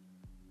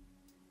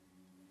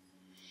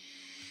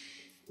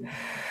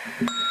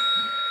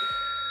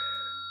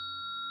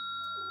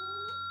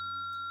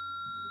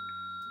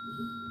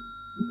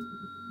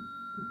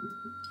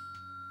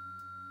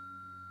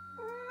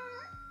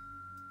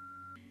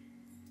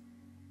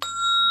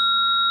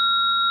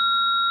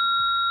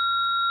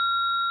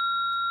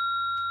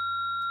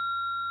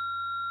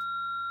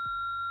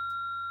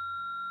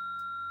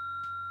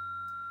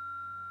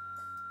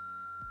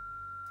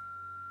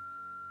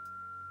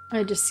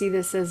 I just see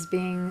this as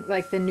being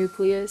like the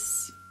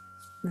nucleus,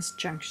 this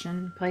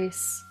junction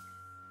place,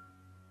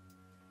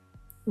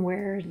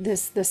 where the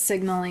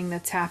signaling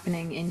that's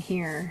happening in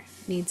here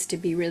needs to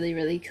be really,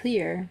 really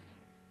clear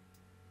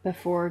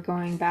before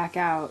going back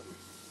out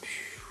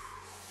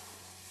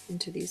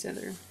into these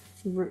other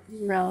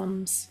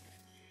realms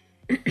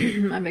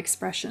of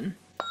expression.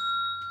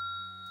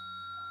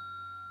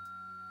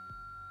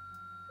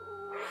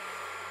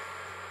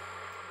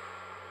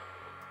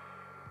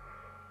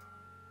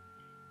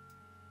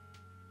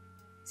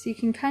 So you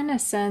can kind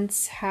of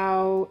sense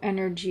how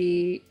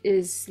energy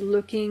is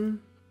looking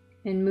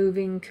and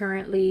moving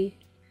currently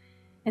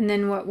And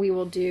then what we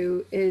will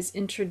do is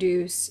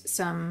introduce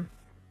some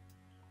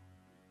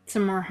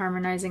more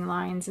harmonizing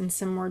lines and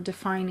some more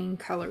defining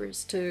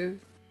colors to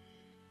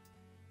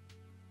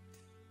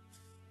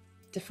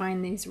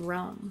define these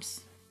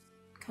realms.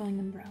 I'm calling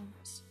them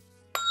realms.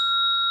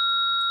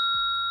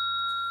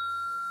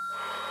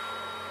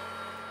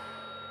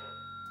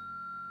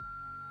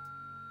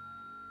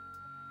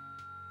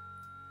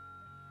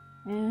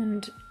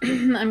 And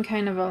I'm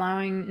kind of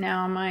allowing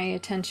now my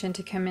attention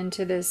to come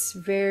into this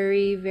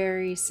very,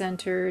 very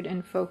centered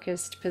and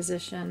focused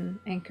position,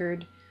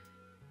 anchored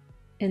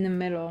in the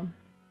middle.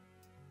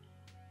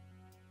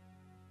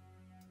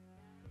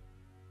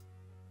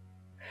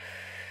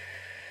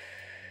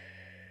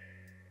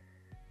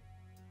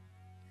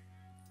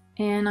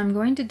 And I'm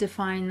going to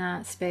define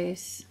that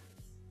space.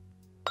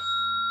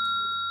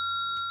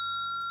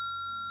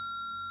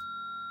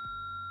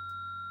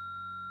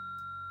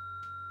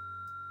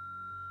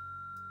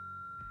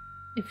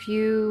 If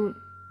you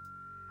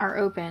are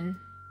open,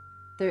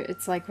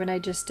 it's like what I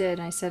just did.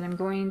 I said, I'm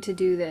going to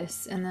do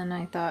this. And then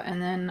I thought,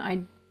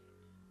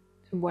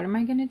 what am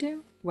I going to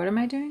do? What am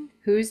I doing?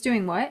 Who's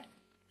doing what?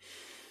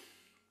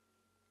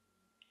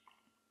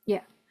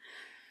 Yeah.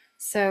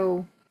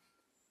 So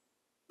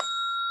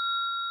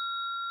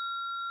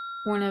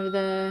one of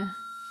the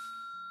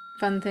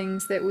fun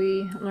things that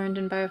we learned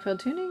in biofield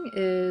tuning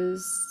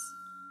is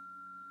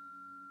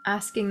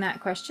asking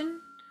that question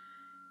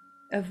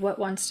of what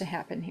wants to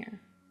happen here.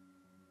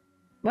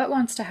 What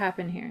wants to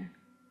happen here?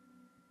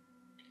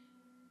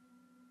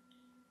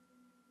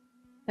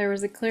 There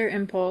was a clear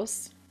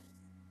impulse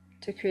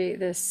to create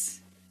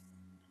this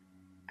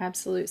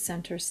absolute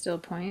center still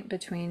point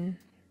between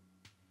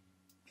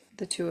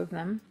the two of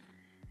them,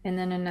 and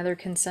then another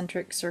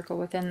concentric circle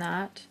within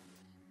that,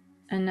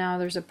 and now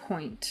there's a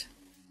point.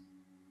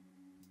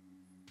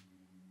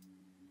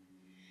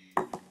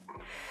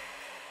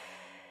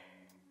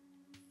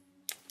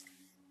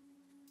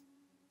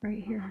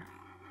 Right here.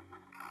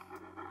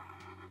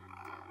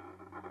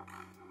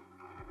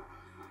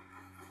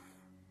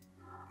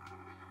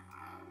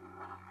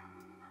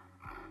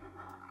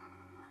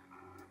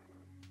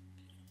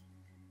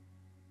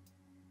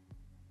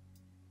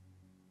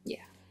 Yeah.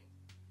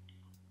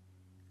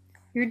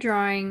 Your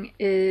drawing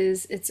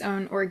is its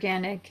own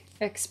organic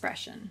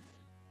expression,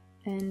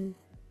 and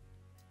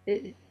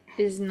it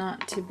is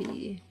not to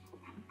be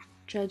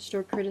judged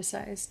or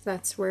criticized.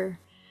 That's where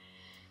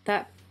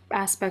that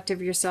aspect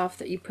of yourself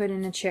that you put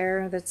in a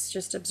chair that's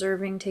just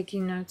observing,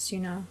 taking notes, you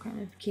know, kind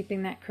of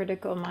keeping that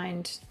critical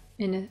mind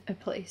in a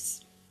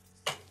place.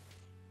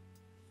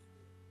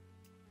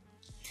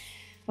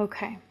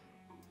 Okay.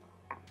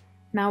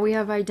 Now we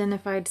have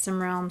identified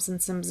some realms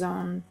and some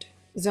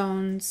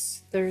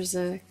zones. There's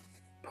a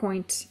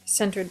point,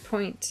 centered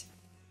point,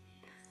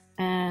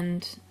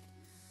 and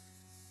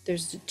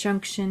there's a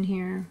junction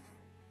here.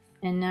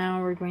 And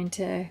now we're going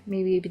to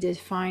maybe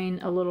define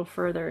a little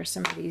further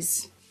some of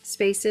these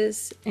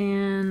spaces,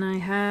 and I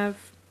have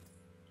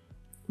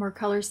more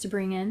colors to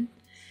bring in.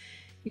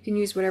 You can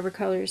use whatever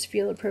colors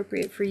feel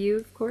appropriate for you,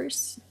 of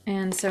course.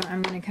 And so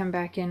I'm going to come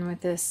back in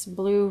with this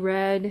blue,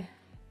 red,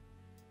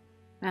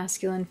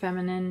 masculine,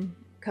 feminine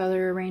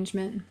color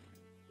arrangement,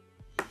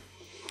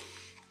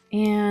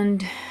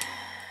 and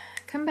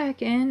come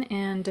back in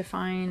and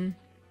define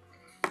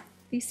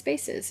these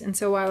spaces. And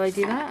so while I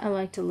do that, I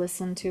like to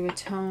listen to a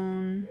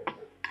tone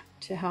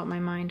to help my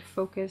mind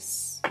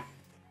focus,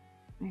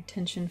 my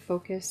attention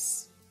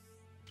focus.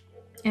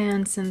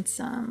 And since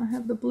I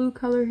have the blue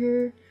color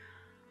here,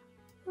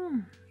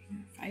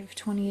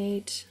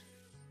 528.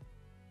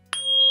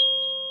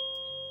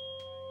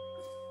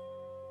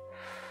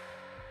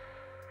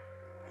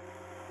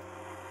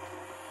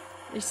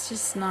 It's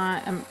just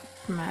not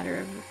a matter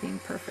of it being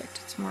perfect.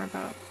 It's more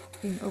about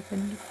being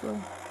open to flow.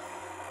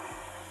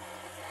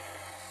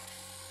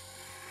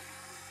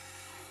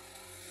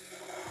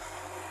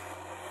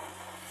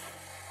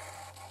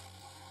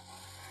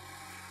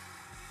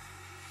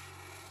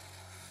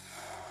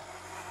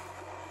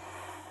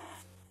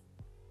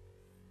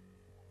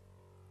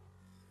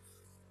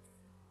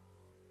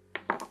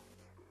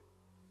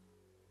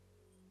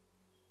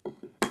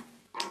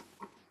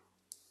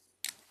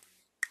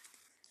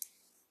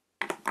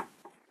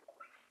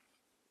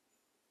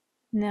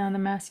 Now the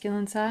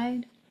masculine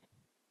side.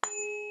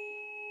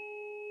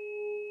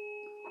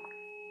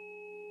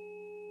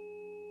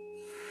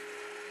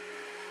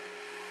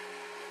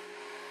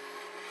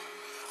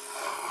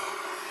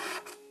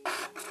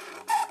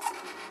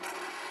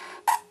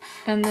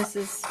 And this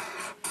is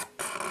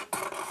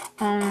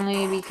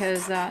only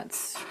because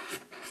that's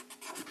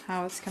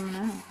how it's coming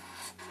out.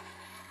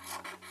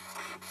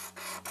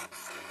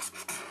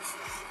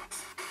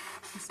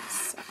 This is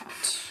soft.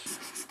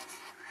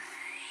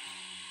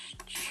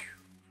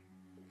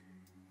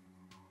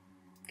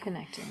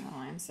 Connecting the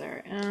lines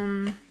there.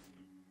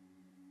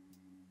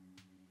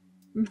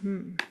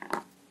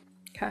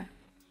 Okay.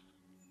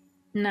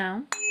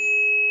 Now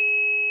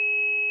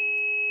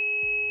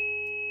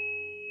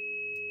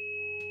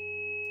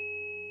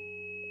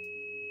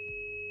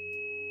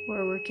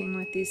We're working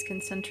with these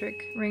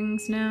concentric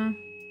rings now,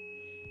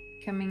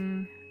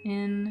 coming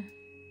in.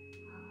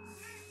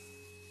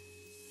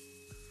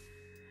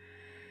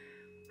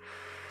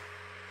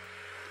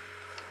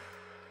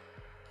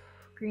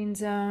 Green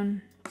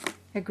zone,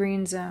 a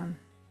green zone.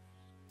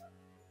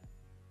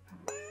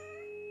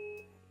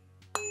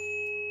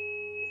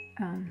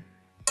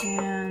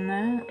 And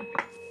that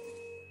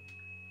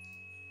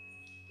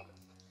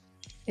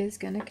is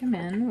going to come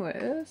in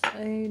with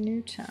a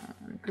new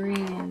tone,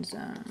 green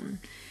zone.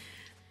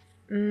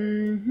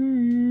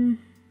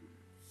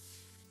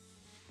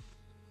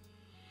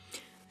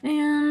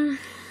 And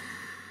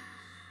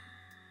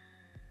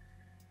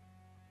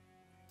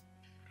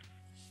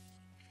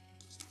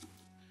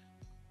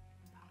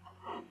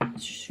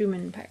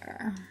Schumann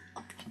pair.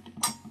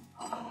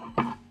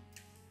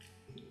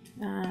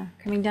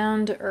 Coming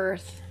down to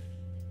earth,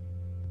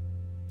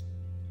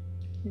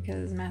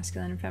 because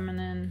masculine and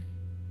feminine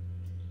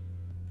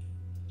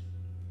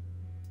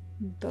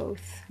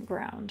both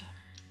ground.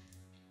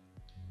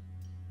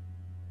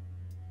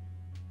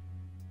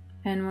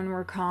 And when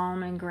we're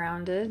calm and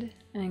grounded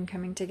and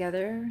coming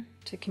together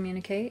to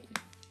communicate,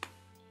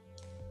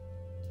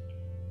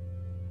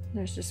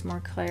 there's just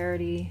more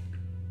clarity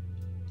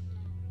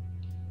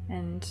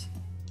and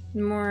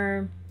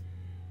more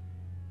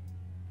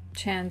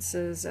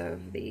chances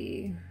of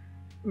the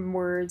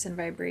words and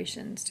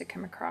vibrations to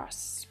come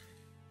across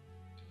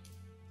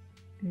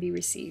and be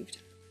received.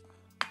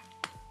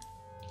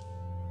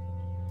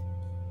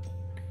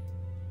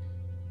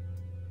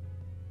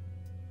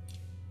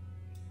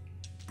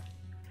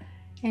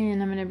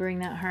 And I'm going to bring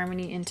that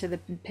harmony into the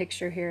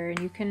picture here, and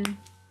you can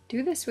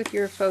do this with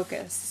your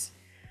focus.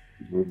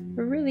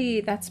 But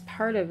really, that's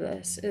part of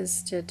this,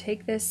 is to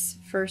take this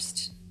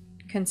first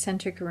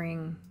concentric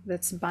ring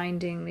that's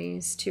binding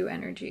these two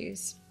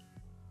energies.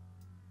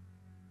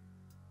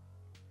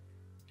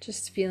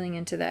 Just feeling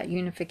into that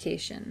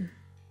unification.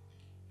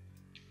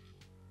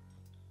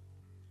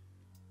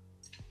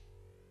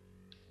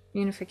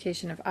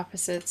 Unification of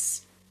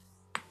opposites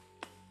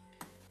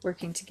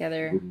working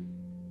together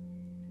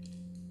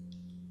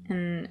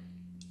in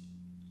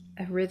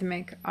a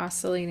rhythmic,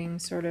 oscillating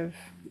sort of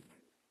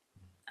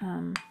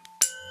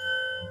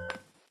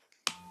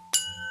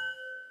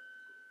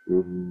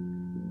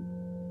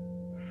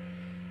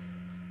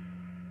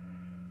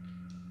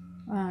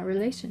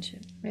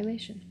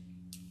relation.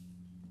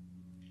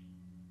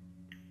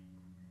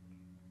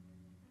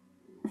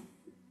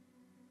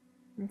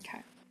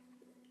 Okay.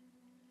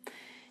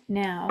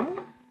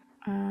 Now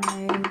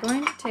I'm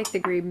going to take the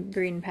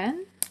green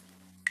pen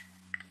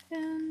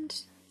and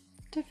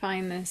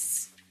define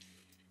this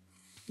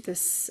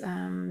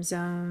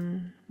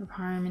zone of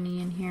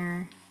harmony in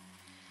here,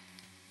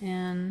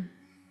 and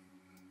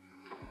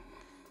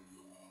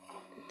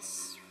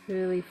it's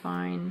really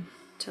fine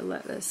to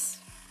let this,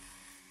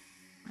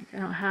 like, I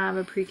don't have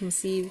a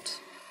preconceived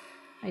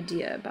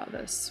idea about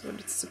this, what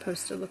it's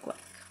supposed to look like.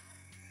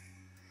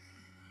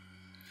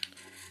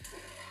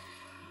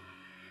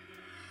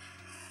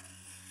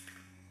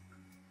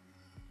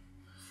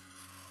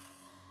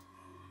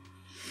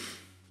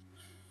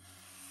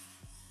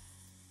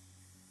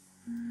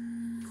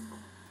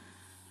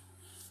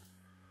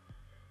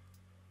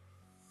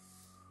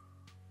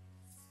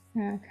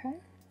 Okay.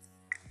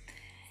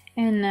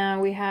 And now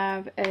we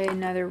have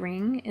another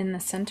ring in the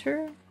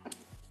center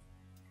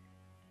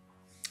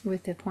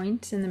with a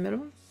point in the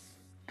middle.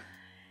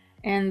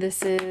 And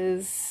this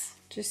is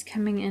just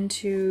coming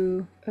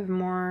into a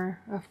more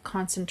of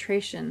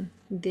concentration,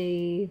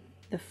 the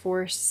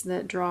force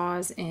that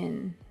draws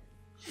in.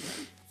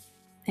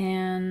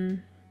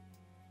 And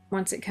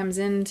once it comes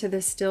into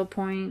the still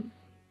point,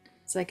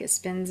 it's like it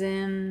spins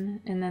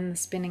in and then the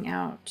spinning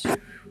out.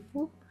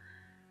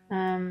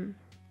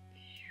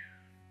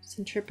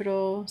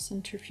 Centripetal,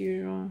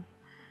 centrifugal,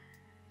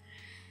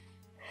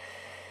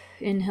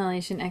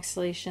 inhalation,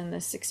 exhalation,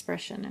 this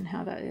expression and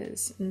how that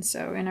is. And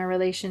so in our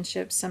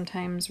relationships,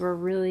 sometimes we're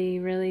really,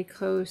 really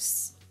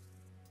close.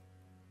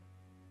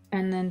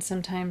 And then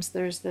sometimes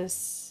there's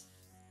this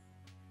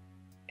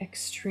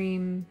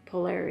extreme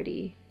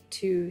polarity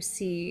to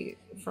see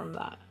from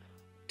that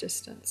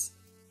distance.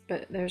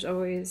 But there's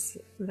always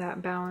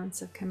that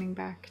balance of coming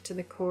back to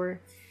the core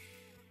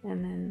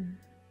and then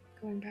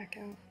going back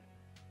out.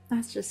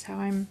 That's just how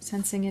I'm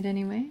sensing it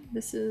anyway.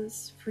 This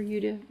is for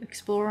you to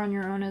explore on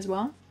your own as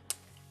well.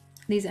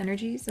 These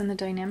energies and the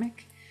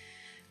dynamic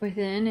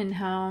within and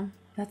how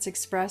that's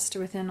expressed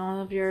within all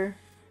of your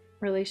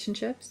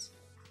relationships.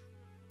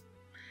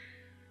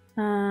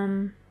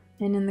 And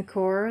in the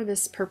core,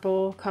 this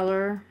purple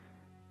color,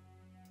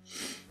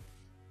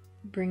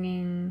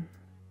 bringing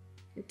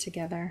it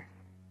together.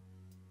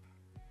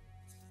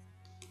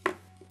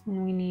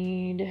 And we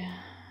need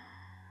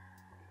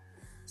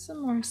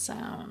some more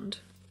sound.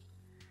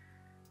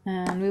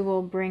 And we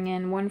will bring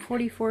in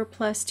 144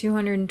 plus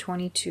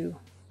 222.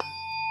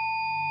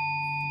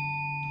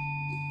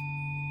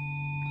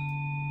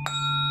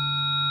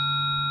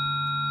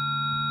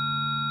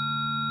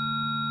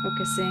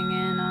 Focusing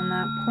in on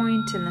that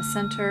point in the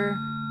center.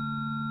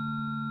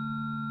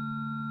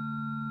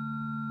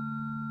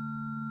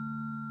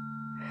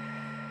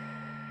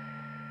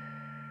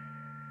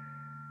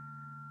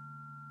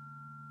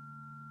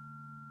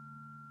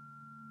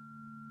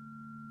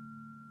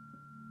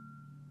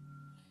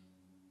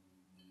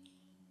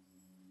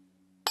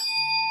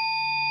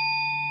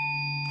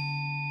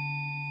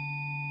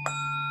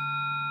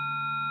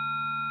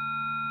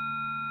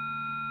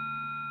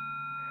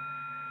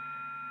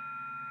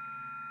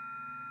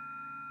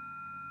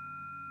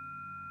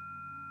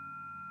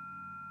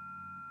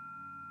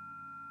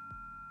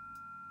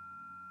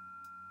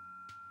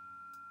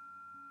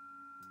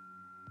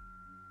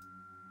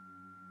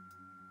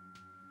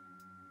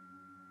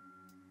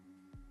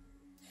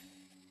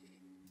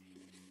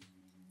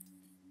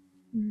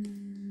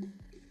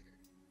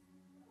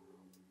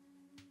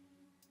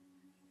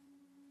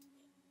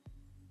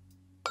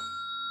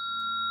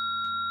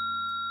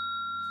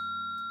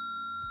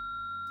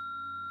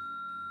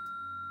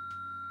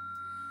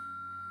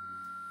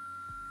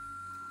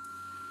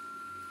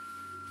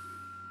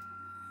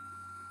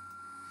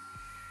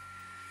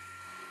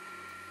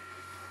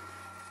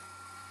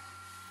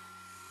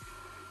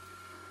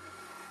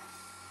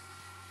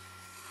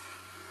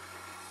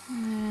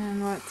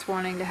 that's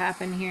wanting to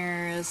happen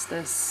here is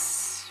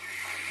this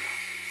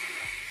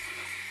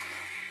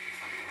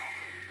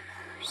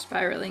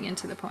spiraling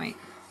into the point.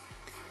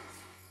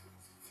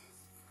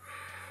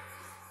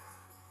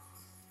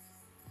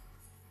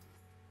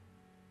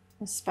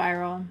 A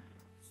spiral.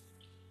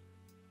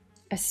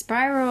 A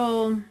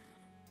spiral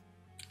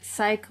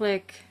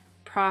cyclic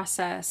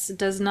process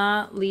does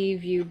not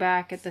leave you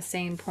back at the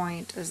same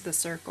point as the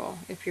circle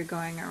if you're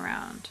going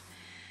around.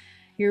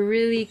 You're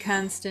really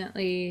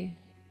constantly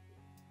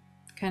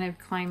kind of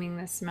climbing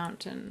this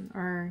mountain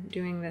or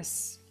doing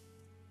this,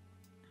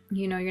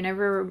 you know, you're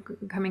never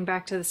coming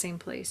back to the same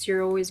place.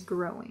 You're always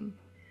growing.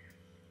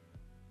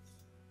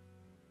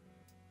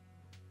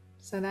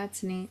 So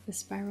that's neat. The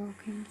spiral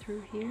came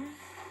through here.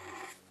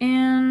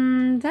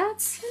 And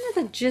that's kind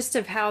of the gist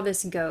of how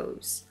this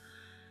goes.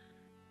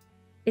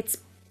 It's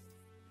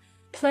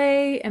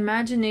play,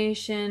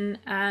 imagination,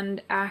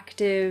 and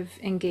active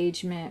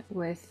engagement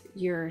with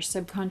your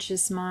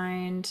subconscious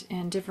mind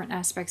and different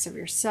aspects of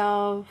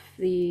yourself,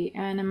 the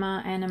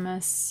anima,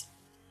 animus.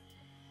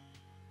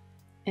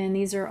 And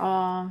these are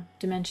all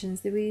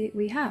dimensions that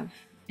we have.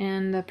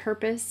 And the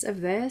purpose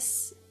of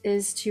this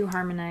is to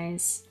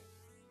harmonize.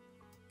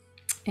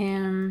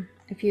 And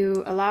if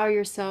you allow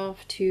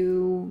yourself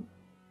to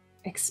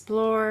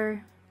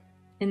explore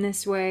in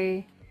this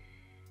way,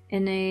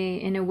 in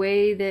a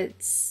way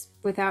that's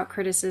without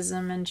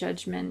criticism and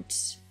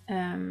judgment,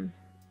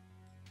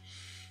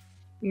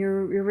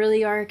 you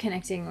really are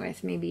connecting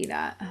with maybe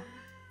that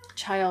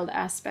child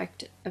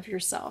aspect of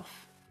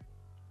yourself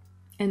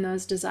and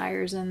those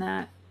desires and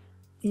that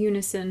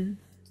unison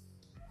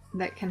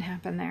that can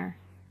happen there.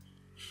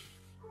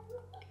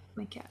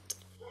 My cat.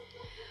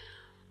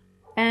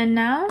 And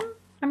now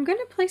I'm going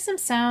to play some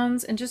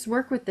sounds and just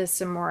work with this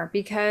some more,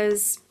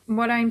 because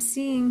what I'm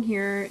seeing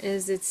here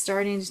is it's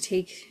starting to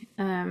take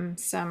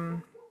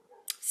some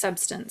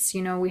substance.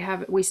 You know,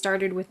 we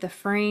started with the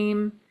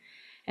frame,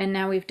 and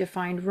now we've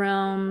defined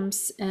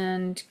realms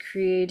and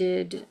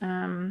created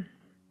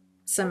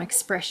some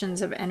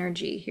expressions of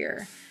energy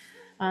here.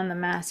 On the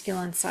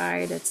masculine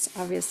side, it's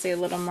obviously a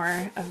little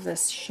more of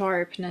this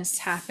sharpness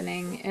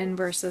happening, and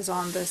versus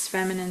on this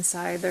feminine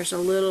side, there's a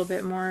little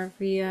bit more of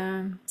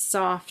the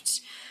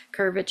soft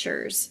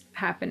curvatures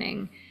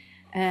happening.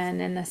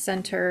 And in the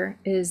center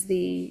is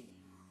the,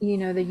 you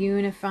know, the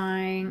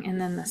unifying,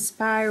 and then the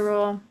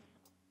spiral.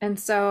 And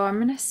so I'm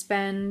going to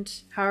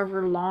spend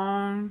however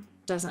long,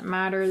 doesn't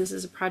matter. This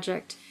is a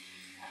project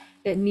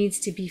that needs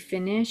to be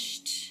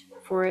finished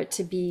for it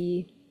to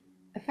be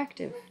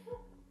effective.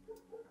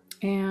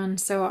 And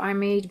so I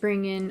may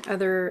bring in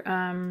other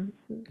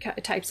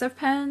types of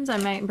pens. I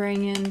might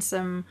bring in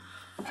some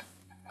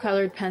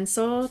colored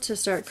pencil to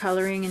start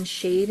coloring and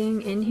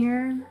shading in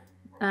here.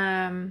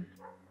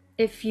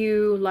 If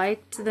you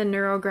liked the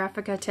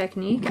Neurographica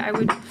technique, I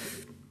would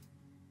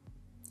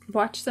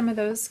watch some of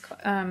those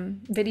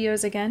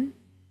videos again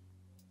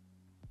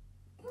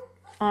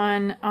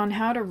on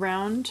how to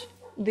round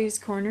these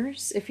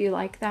corners if you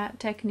like that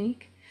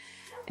technique.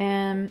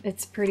 And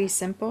it's pretty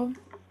simple,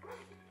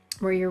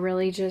 where you're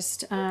really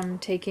just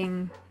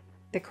taking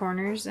the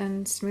corners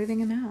and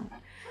smoothing them out.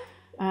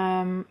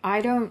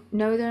 I don't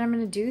know that I'm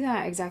going to do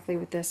that exactly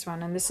with this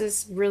one. And this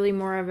is really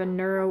more of a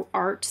neuro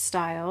art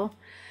style,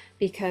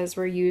 because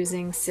we're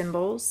using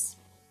symbols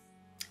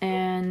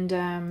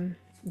and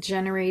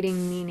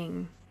generating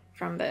meaning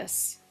from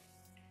this.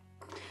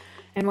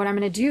 And what I'm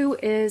going to do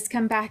is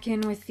come back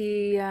in with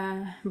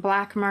the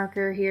black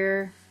marker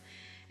here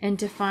and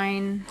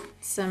define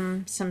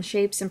some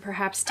shapes, and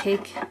perhaps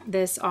take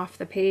this off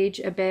the page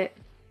a bit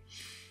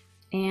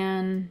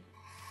and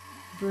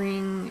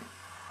bring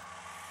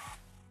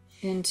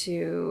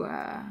into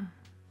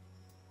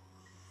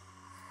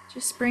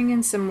just bring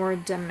in some more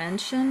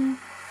dimension,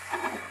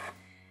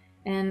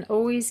 and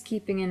always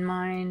keeping in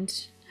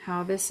mind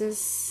how this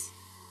is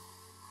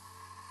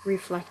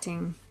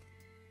reflecting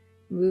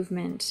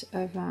movement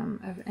of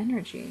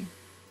energy.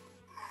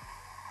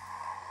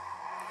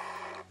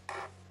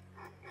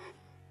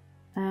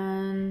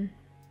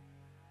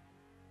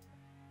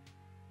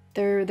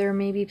 There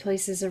may be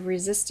places of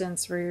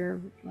resistance where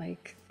you're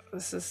like,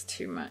 this is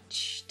too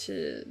much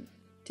to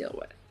deal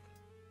with.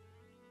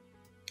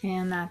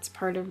 And that's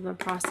part of the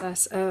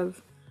process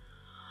of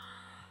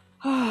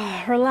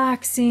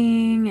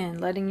relaxing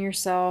and letting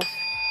yourself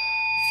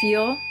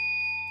feel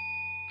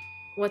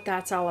what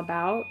that's all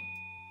about.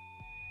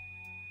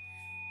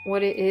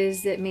 What it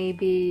is that may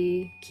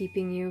be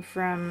keeping you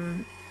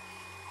from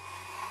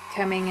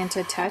coming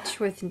into touch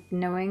with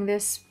knowing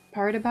this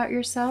part about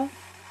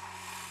yourself,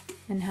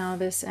 and how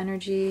this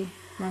energy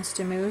wants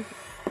to move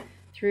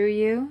through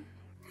you.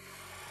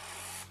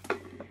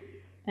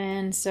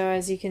 And so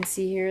as you can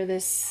see here,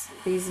 these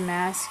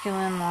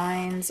masculine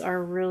lines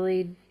are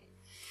really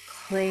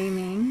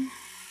claiming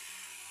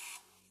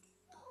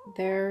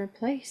their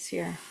place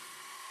here.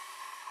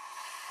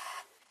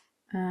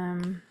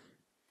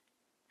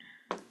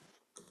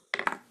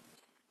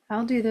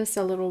 I'll do this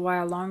a little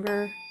while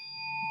longer.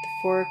 The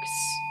forks,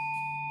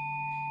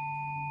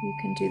 you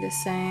can do the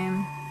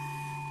same.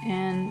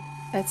 And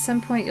at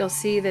some point you'll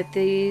see that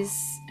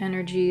these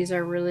energies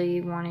are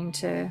really wanting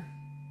to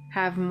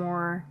have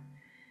more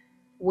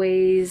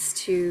ways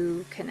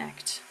to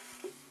connect.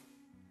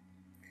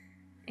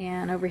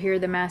 And over here,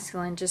 the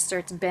masculine just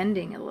starts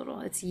bending a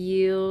little. It's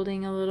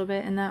yielding a little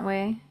bit in that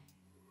way.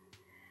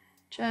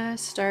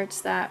 Just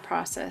starts that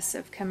process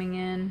of coming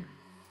in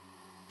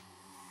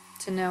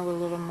to know a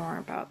little more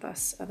about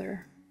this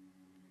other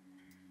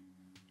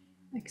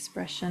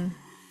expression.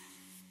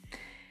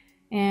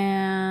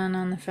 And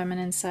on the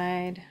feminine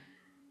side,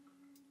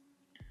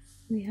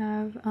 we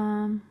have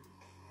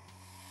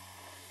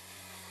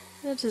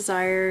the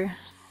desire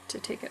to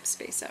take up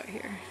space out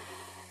here.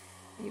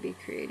 Maybe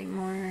creating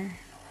more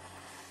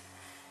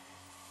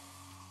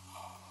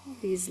of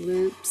these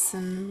loops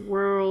and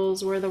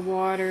whirls where the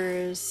water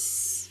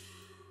is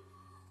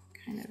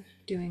kind of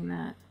doing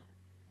that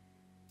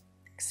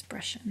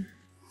expression.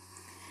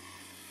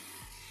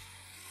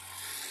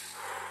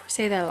 I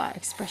say that a lot,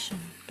 expression,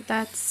 but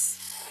that's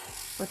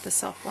what the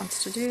self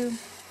wants to do.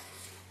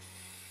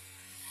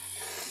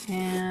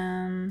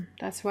 And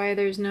that's why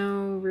there's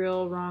no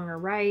real wrong or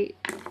right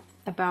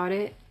about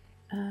it.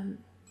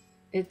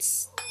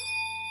 It's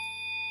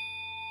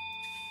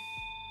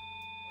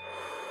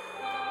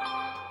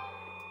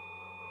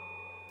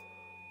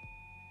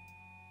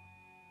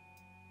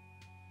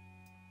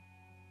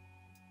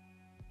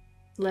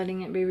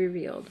letting it be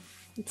revealed.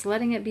 It's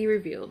letting it be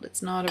revealed.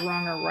 It's not a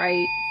wrong or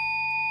right.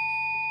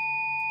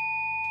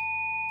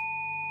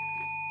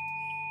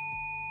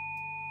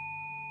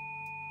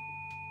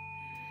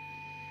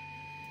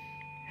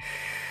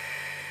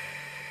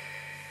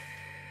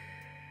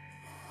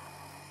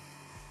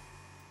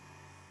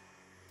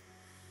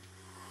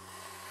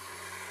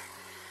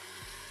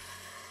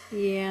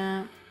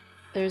 Yeah,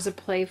 there's a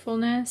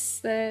playfulness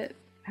that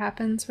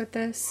happens with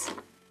this.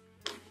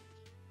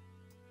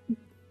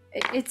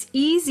 It's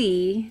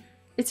easy.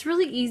 It's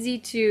really easy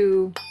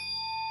to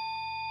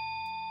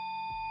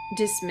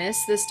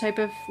dismiss this type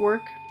of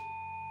work,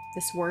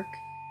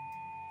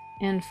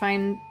 and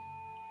find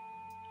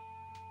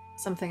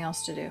something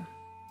else to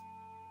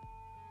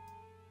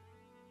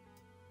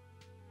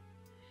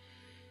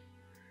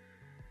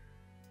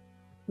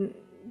do.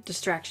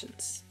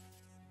 Distractions.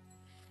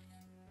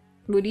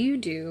 What do you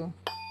do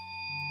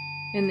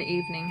in the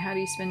evening? How do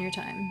you spend your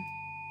time?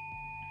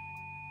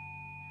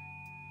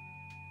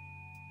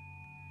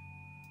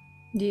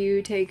 Do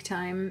you take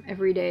time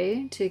every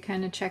day to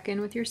kind of check in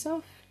with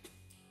yourself?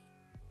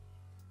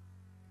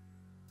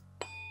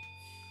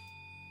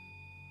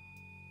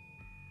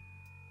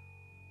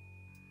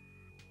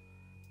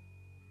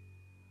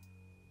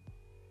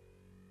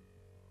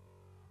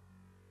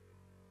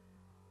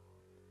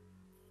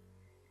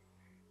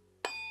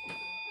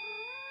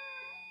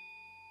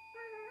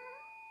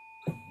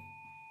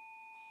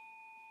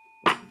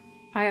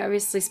 I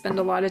obviously spend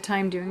a lot of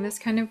time doing this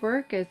kind of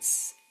work.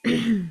 It's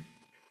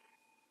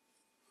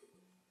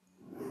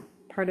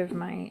part of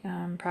my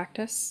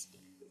practice.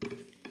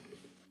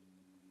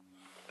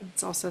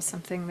 It's also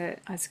something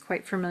that is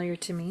quite familiar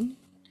to me,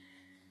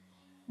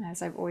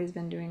 as I've always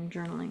been doing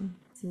journaling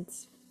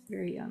since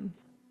very young.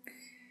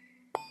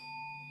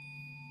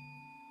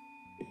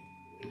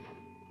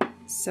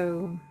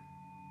 So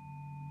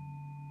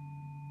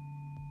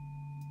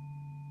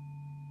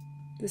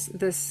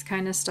this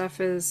kind of stuff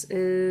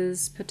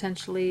is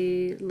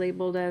potentially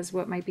labeled as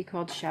what might be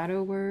called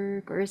shadow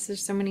work, or is there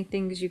so many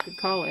things you could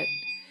call it?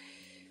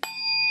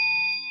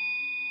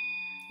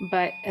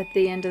 But at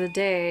the end of the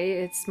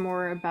day, it's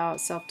more about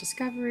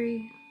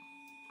self-discovery.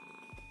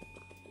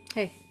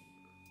 Hey.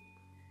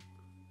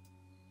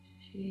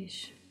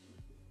 Sheesh.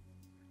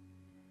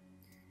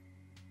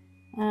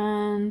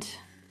 And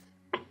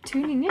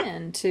tuning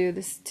in to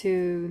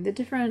the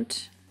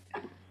different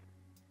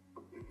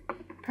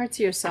parts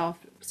of yourself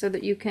so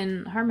that you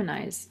can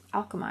harmonize,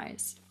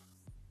 alchemize,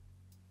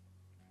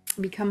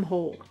 become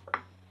whole.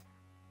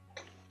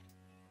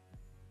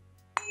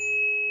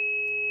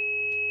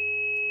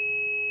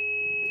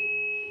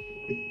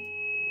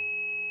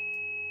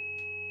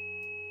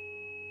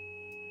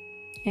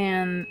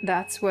 And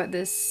that's what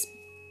this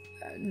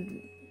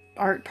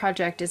art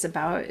project is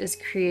about, is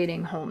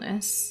creating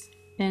wholeness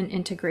and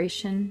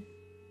integration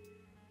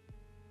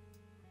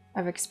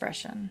of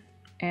expression.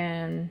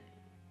 And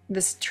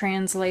this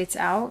translates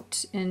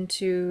out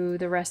into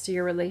the rest of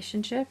your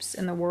relationships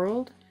in the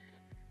world.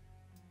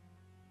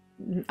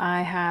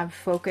 I have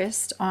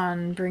focused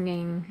on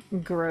bringing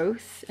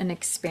growth and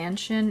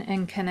expansion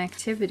and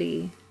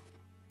connectivity.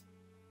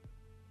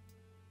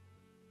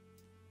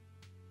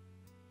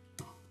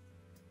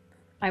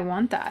 I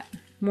want that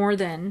more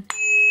than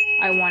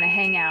I want to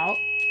hang out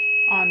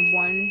on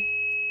one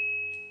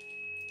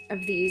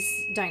of these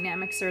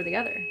dynamics or the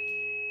other.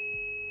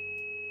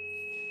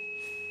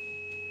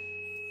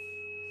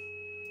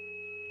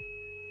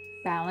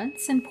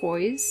 Balance and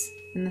poise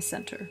in the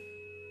center.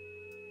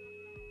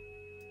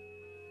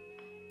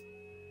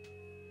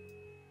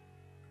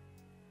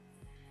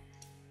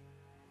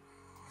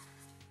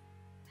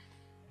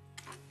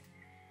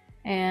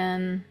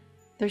 And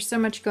there's so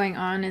much going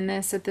on in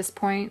this at this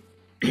point.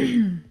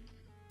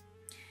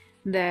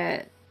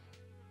 that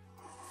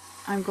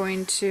I'm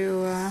going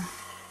to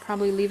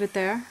probably leave it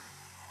there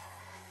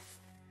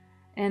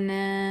and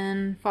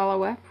then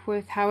follow up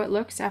with how it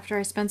looks after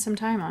I spend some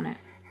time on it.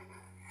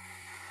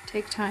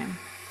 Take time.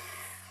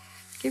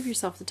 Give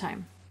yourself the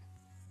time.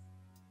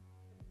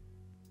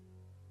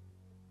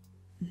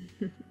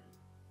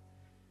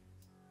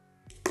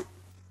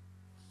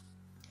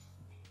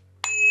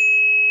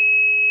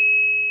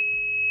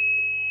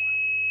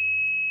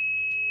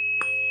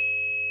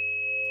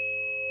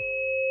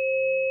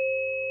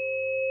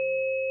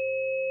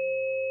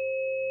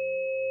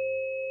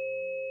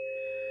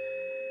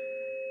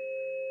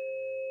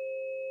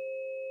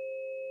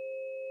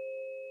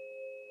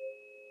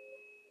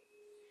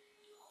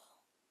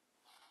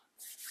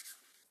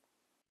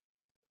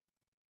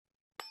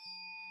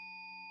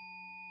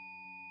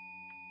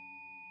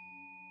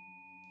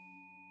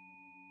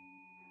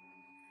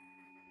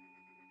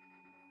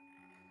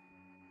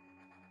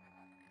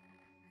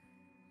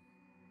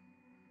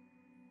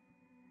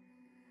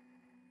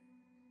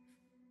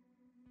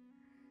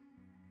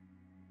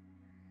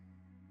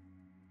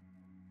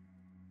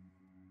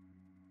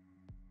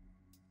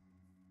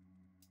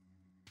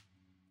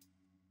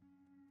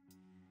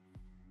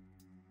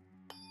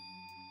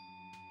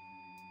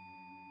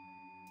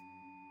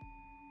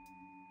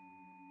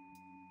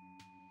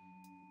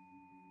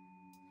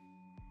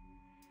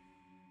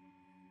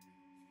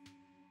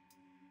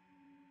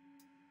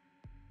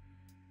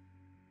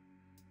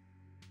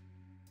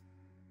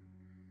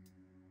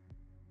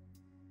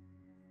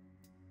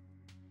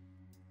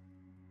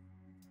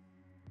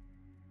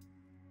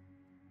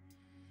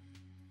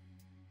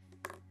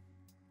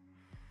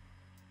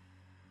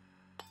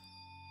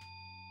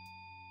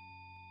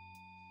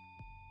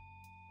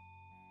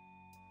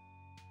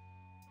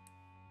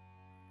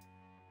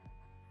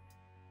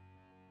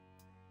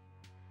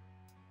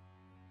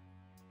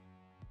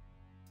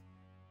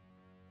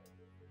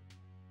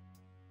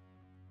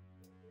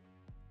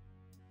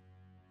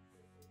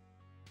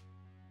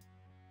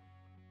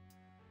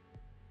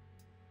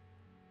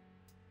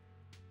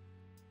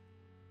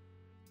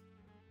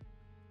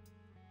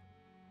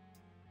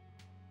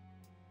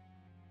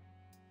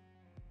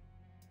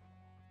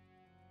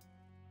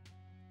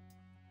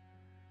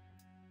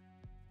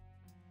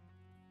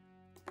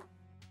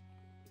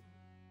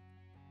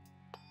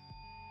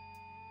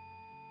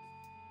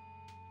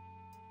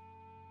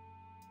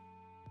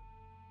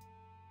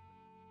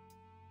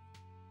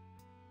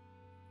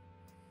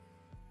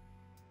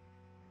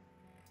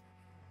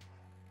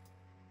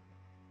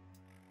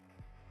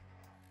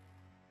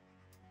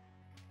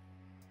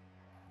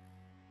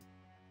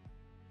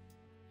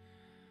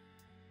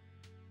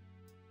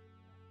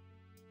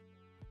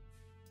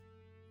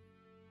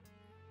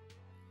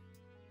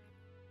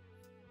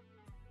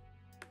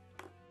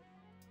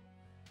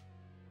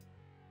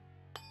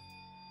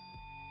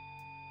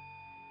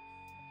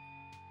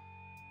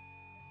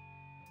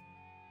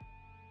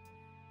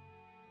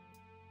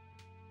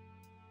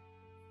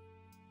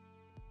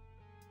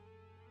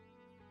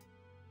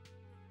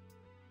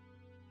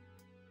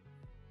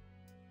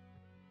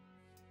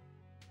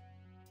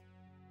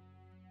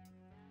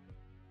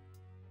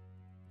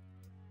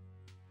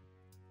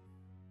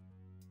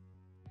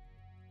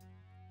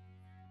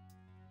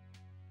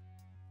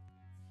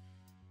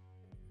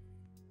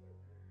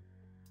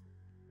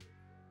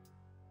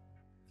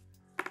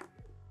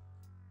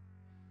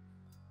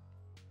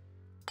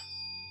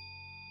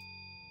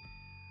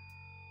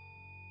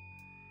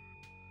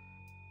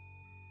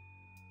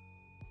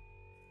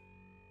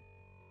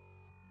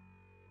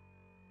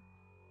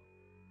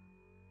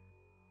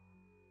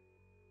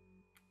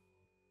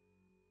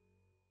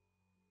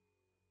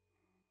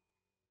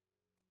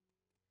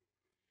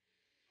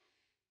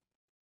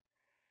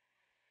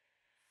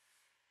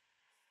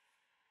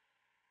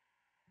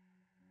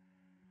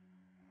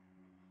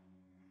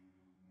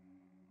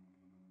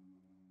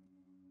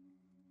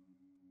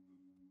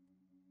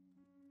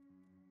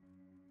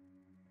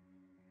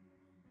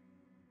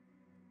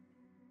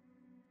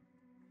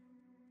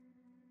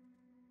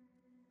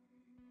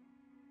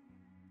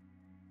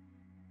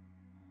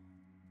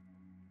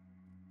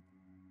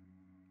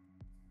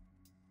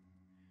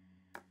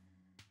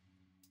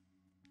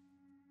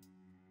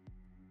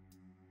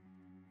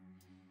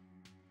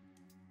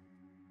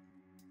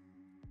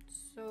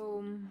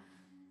 So,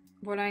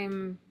 what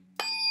I'm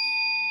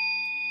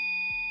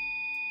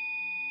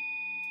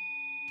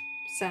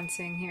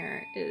sensing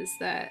here is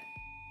that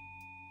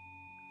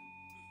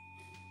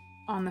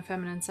on the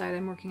feminine side,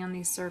 I'm working on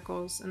these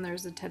circles, and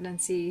there's a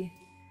tendency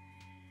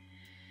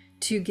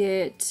to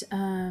get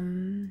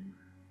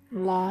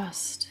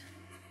lost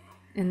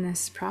in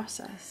this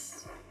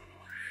process.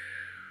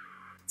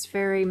 It's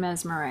very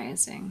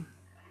mesmerizing,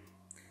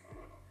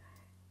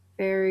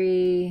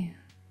 very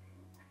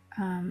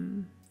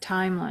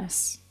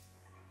timeless.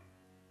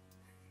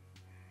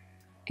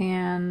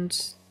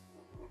 And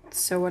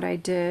so what I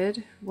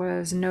did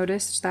was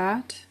noticed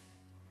that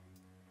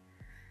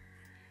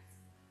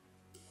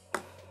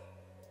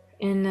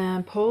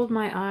and pulled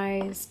my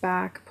eyes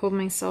back, pulled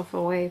myself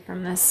away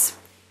from this,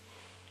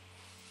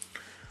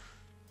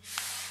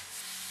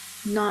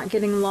 not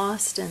getting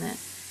lost in it,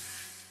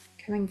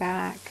 coming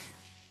back.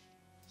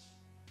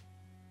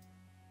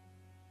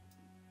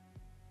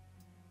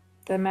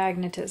 The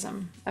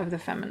magnetism of the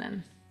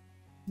feminine.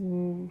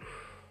 Ooh.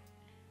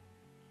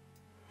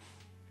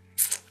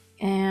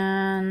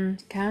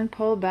 And kind of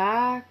pull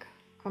back,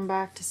 come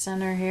back to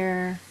center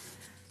here.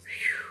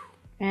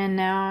 And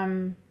now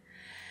I'm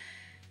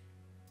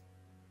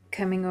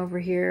coming over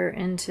here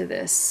into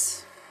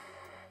this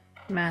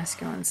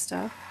masculine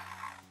stuff.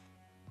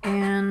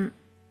 And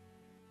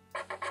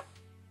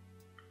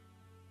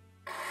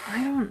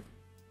I don't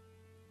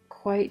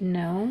quite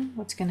know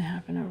what's going to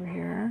happen over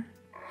here.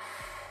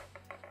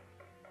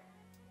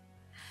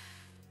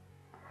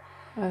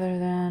 Other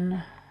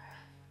than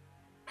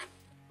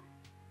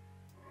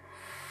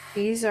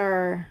these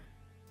are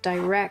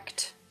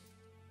direct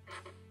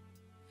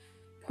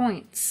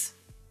points.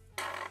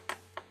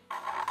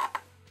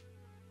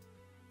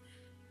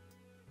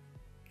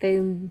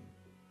 They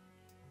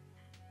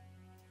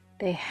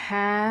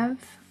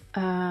have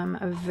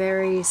a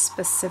very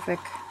specific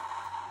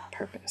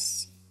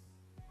purpose.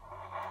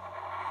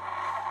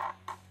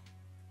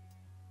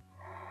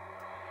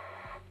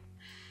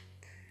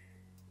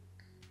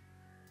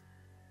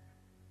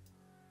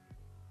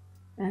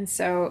 And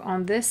so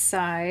on this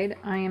side,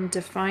 I am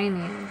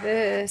defining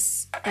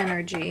this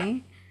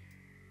energy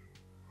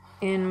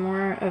in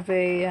more of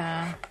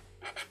a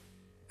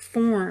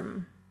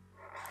form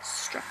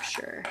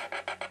structure.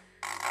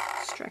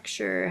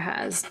 Structure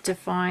has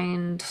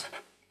defined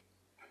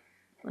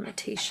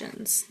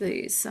limitations.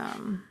 These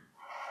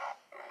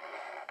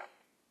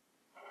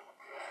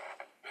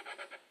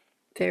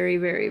very,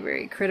 very,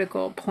 very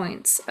critical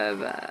points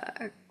of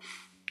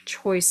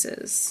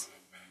choices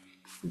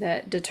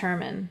that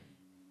determine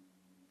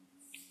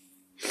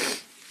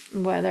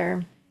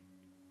whether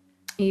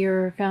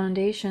your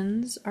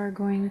foundations are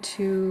going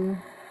to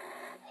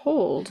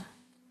hold.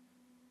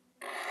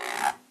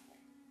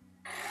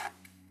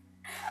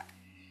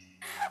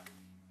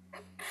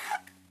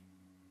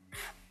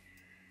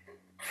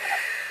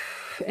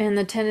 And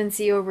the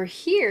tendency over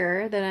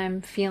here that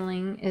I'm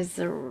feeling is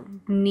the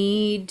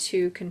need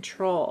to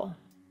control.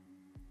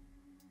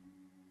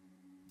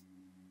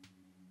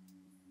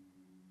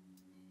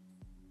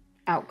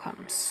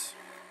 Outcomes.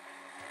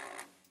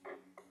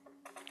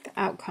 The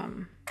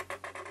outcome.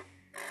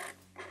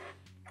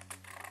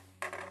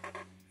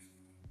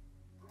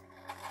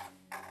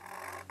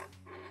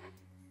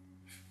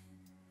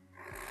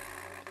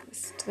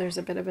 There's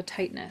a bit of a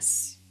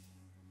tightness.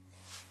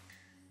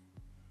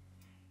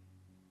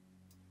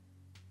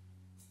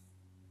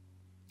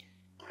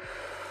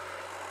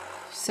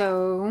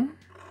 So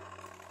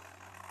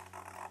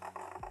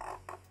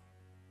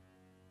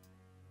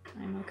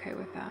I'm okay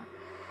with that.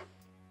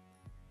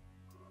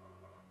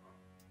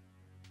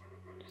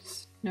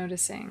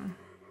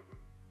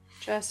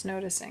 Just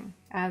noticing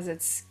as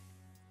it's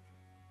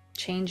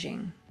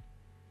changing.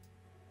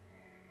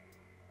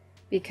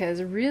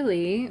 Because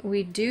really,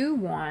 we do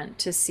want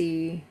to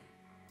see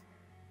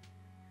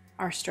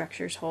our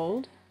structures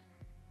hold.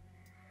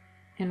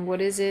 And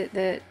what is it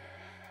that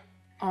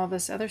all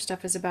this other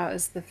stuff is about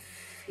is the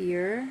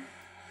fear.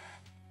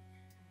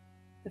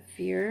 The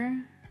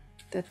fear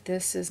that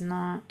this is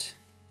not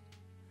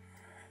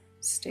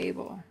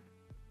stable.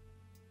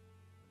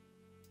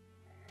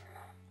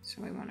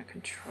 So we want to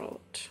control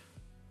it.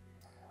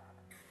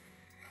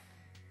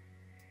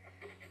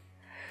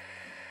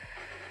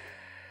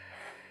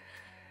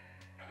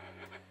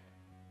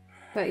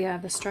 But yeah,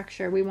 the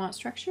structure, we want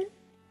structure.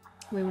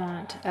 We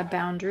want a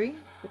boundary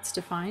that's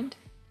defined.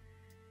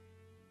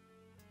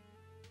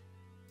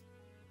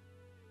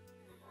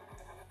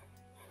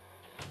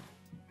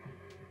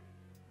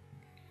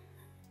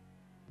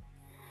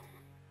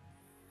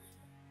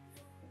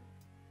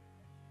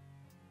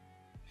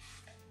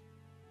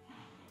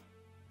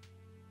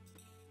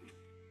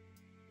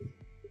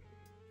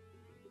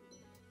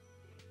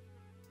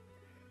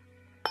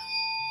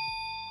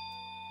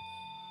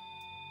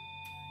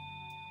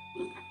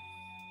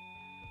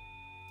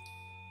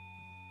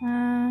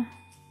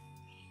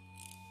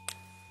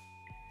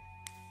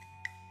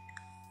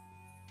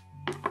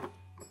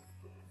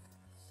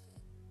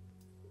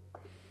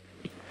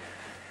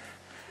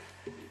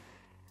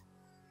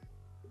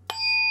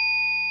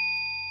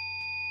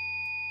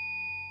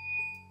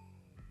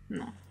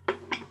 No.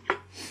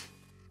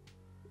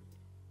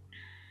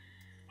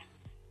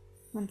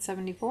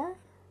 174.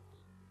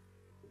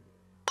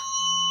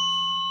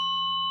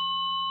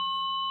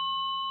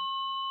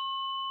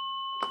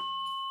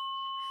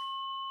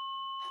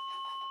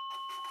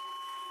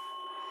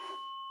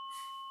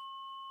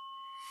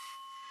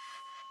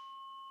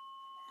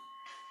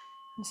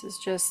 This is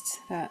just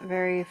that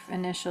very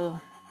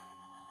initial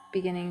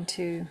beginning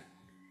to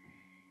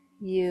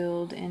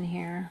yield in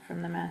here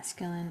from the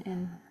masculine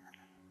in.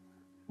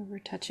 We're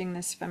touching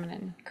this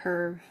feminine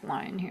curve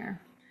line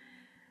here.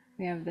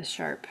 We have the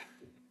sharp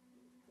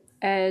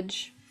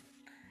edge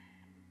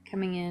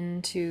coming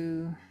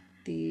into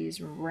these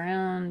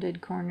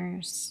rounded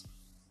corners.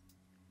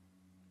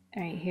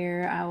 Right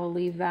here, I will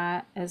leave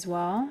that as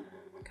well.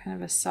 Kind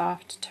of a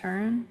soft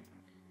turn.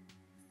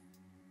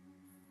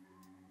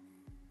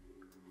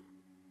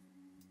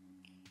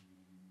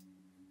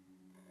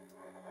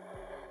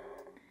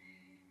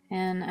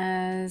 And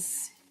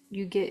as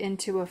you get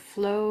into a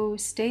flow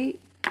state,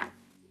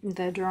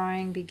 the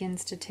drawing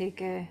begins to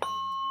take a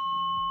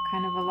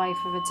kind of a life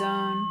of its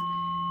own,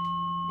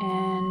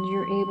 and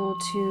you're able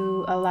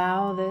to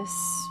allow this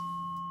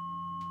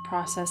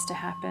process to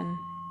happen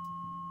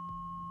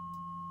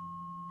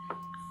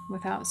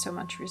without so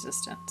much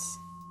resistance.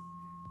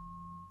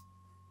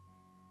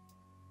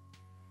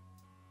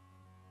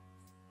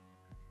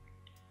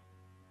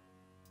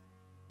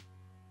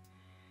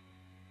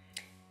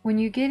 When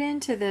you get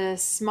into the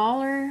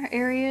smaller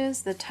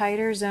areas, the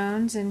tighter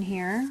zones in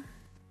here,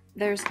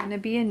 there's going to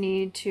be a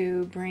need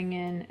to bring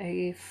in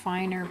a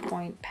finer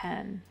point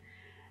pen,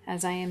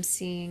 as I am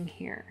seeing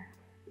here.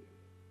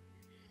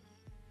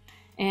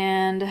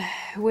 And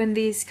when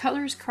these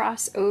colors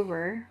cross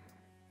over,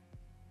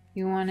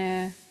 you want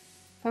to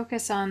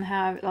focus on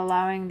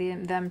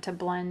allowing them to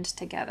blend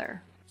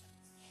together.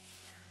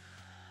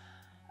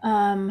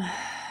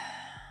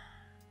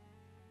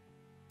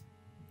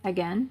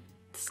 Again,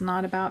 it's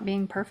not about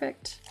being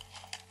perfect.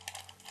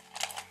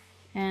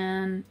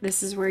 And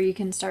this is where you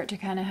can start to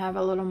kind of have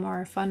a little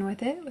more fun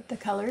with it, with the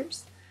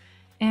colors.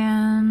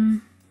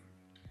 And,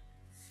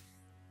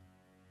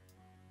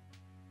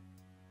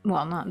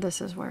 well, not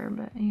this is where,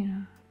 but you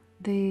know,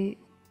 the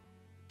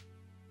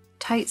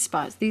tight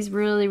spots, these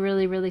really,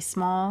 really, really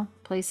small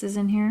places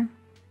in here,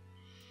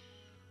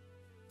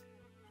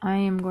 I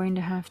am going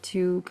to have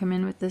to come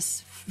in with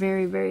this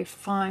very, very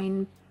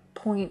fine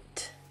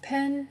point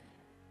pen.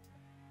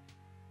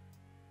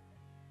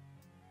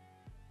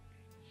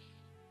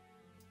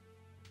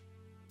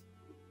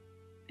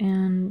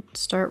 And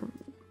start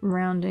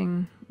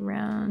rounding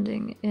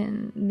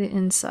in the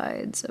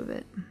insides of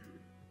it.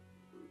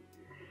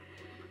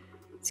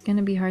 It's going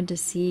to be hard to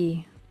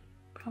see,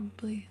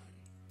 probably.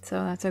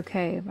 So that's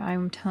okay.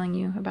 I'm telling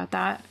you about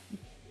that.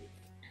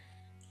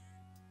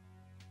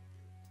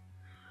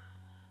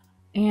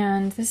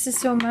 And this is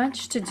so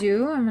much to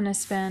do. I'm going to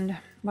spend,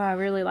 wow, I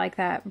really like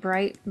that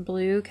bright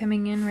blue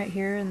coming in right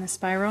here in the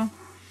spiral.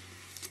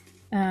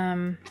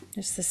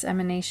 Just this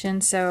emanation.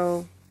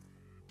 So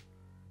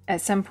at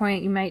some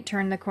point you might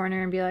turn the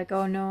corner and be like,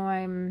 oh no,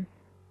 I'm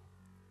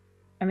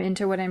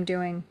into what I'm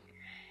doing.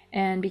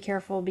 And be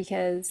careful,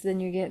 because then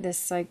you get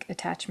this like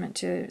attachment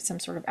to some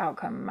sort of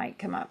outcome might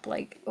come up,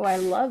 like, oh, I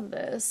love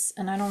this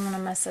and I don't want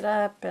to mess it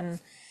up. And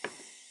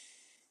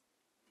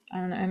I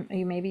don't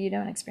know, maybe you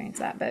don't experience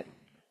that, but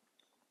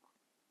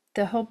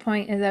the whole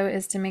point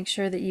is to make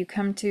sure that you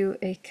come to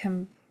a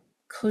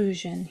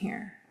conclusion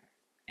here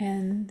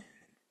and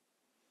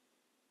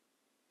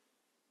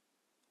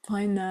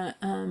find that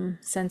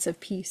sense of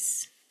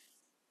peace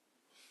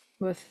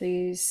with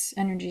these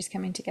energies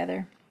coming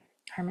together,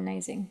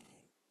 harmonizing.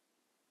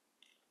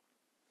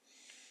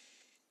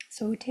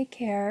 So take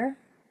care.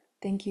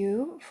 Thank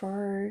you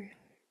for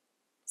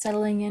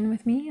settling in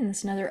with me in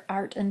this another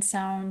art and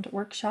sound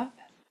workshop,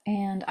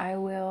 and I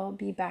will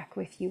be back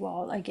with you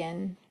all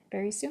again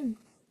very soon.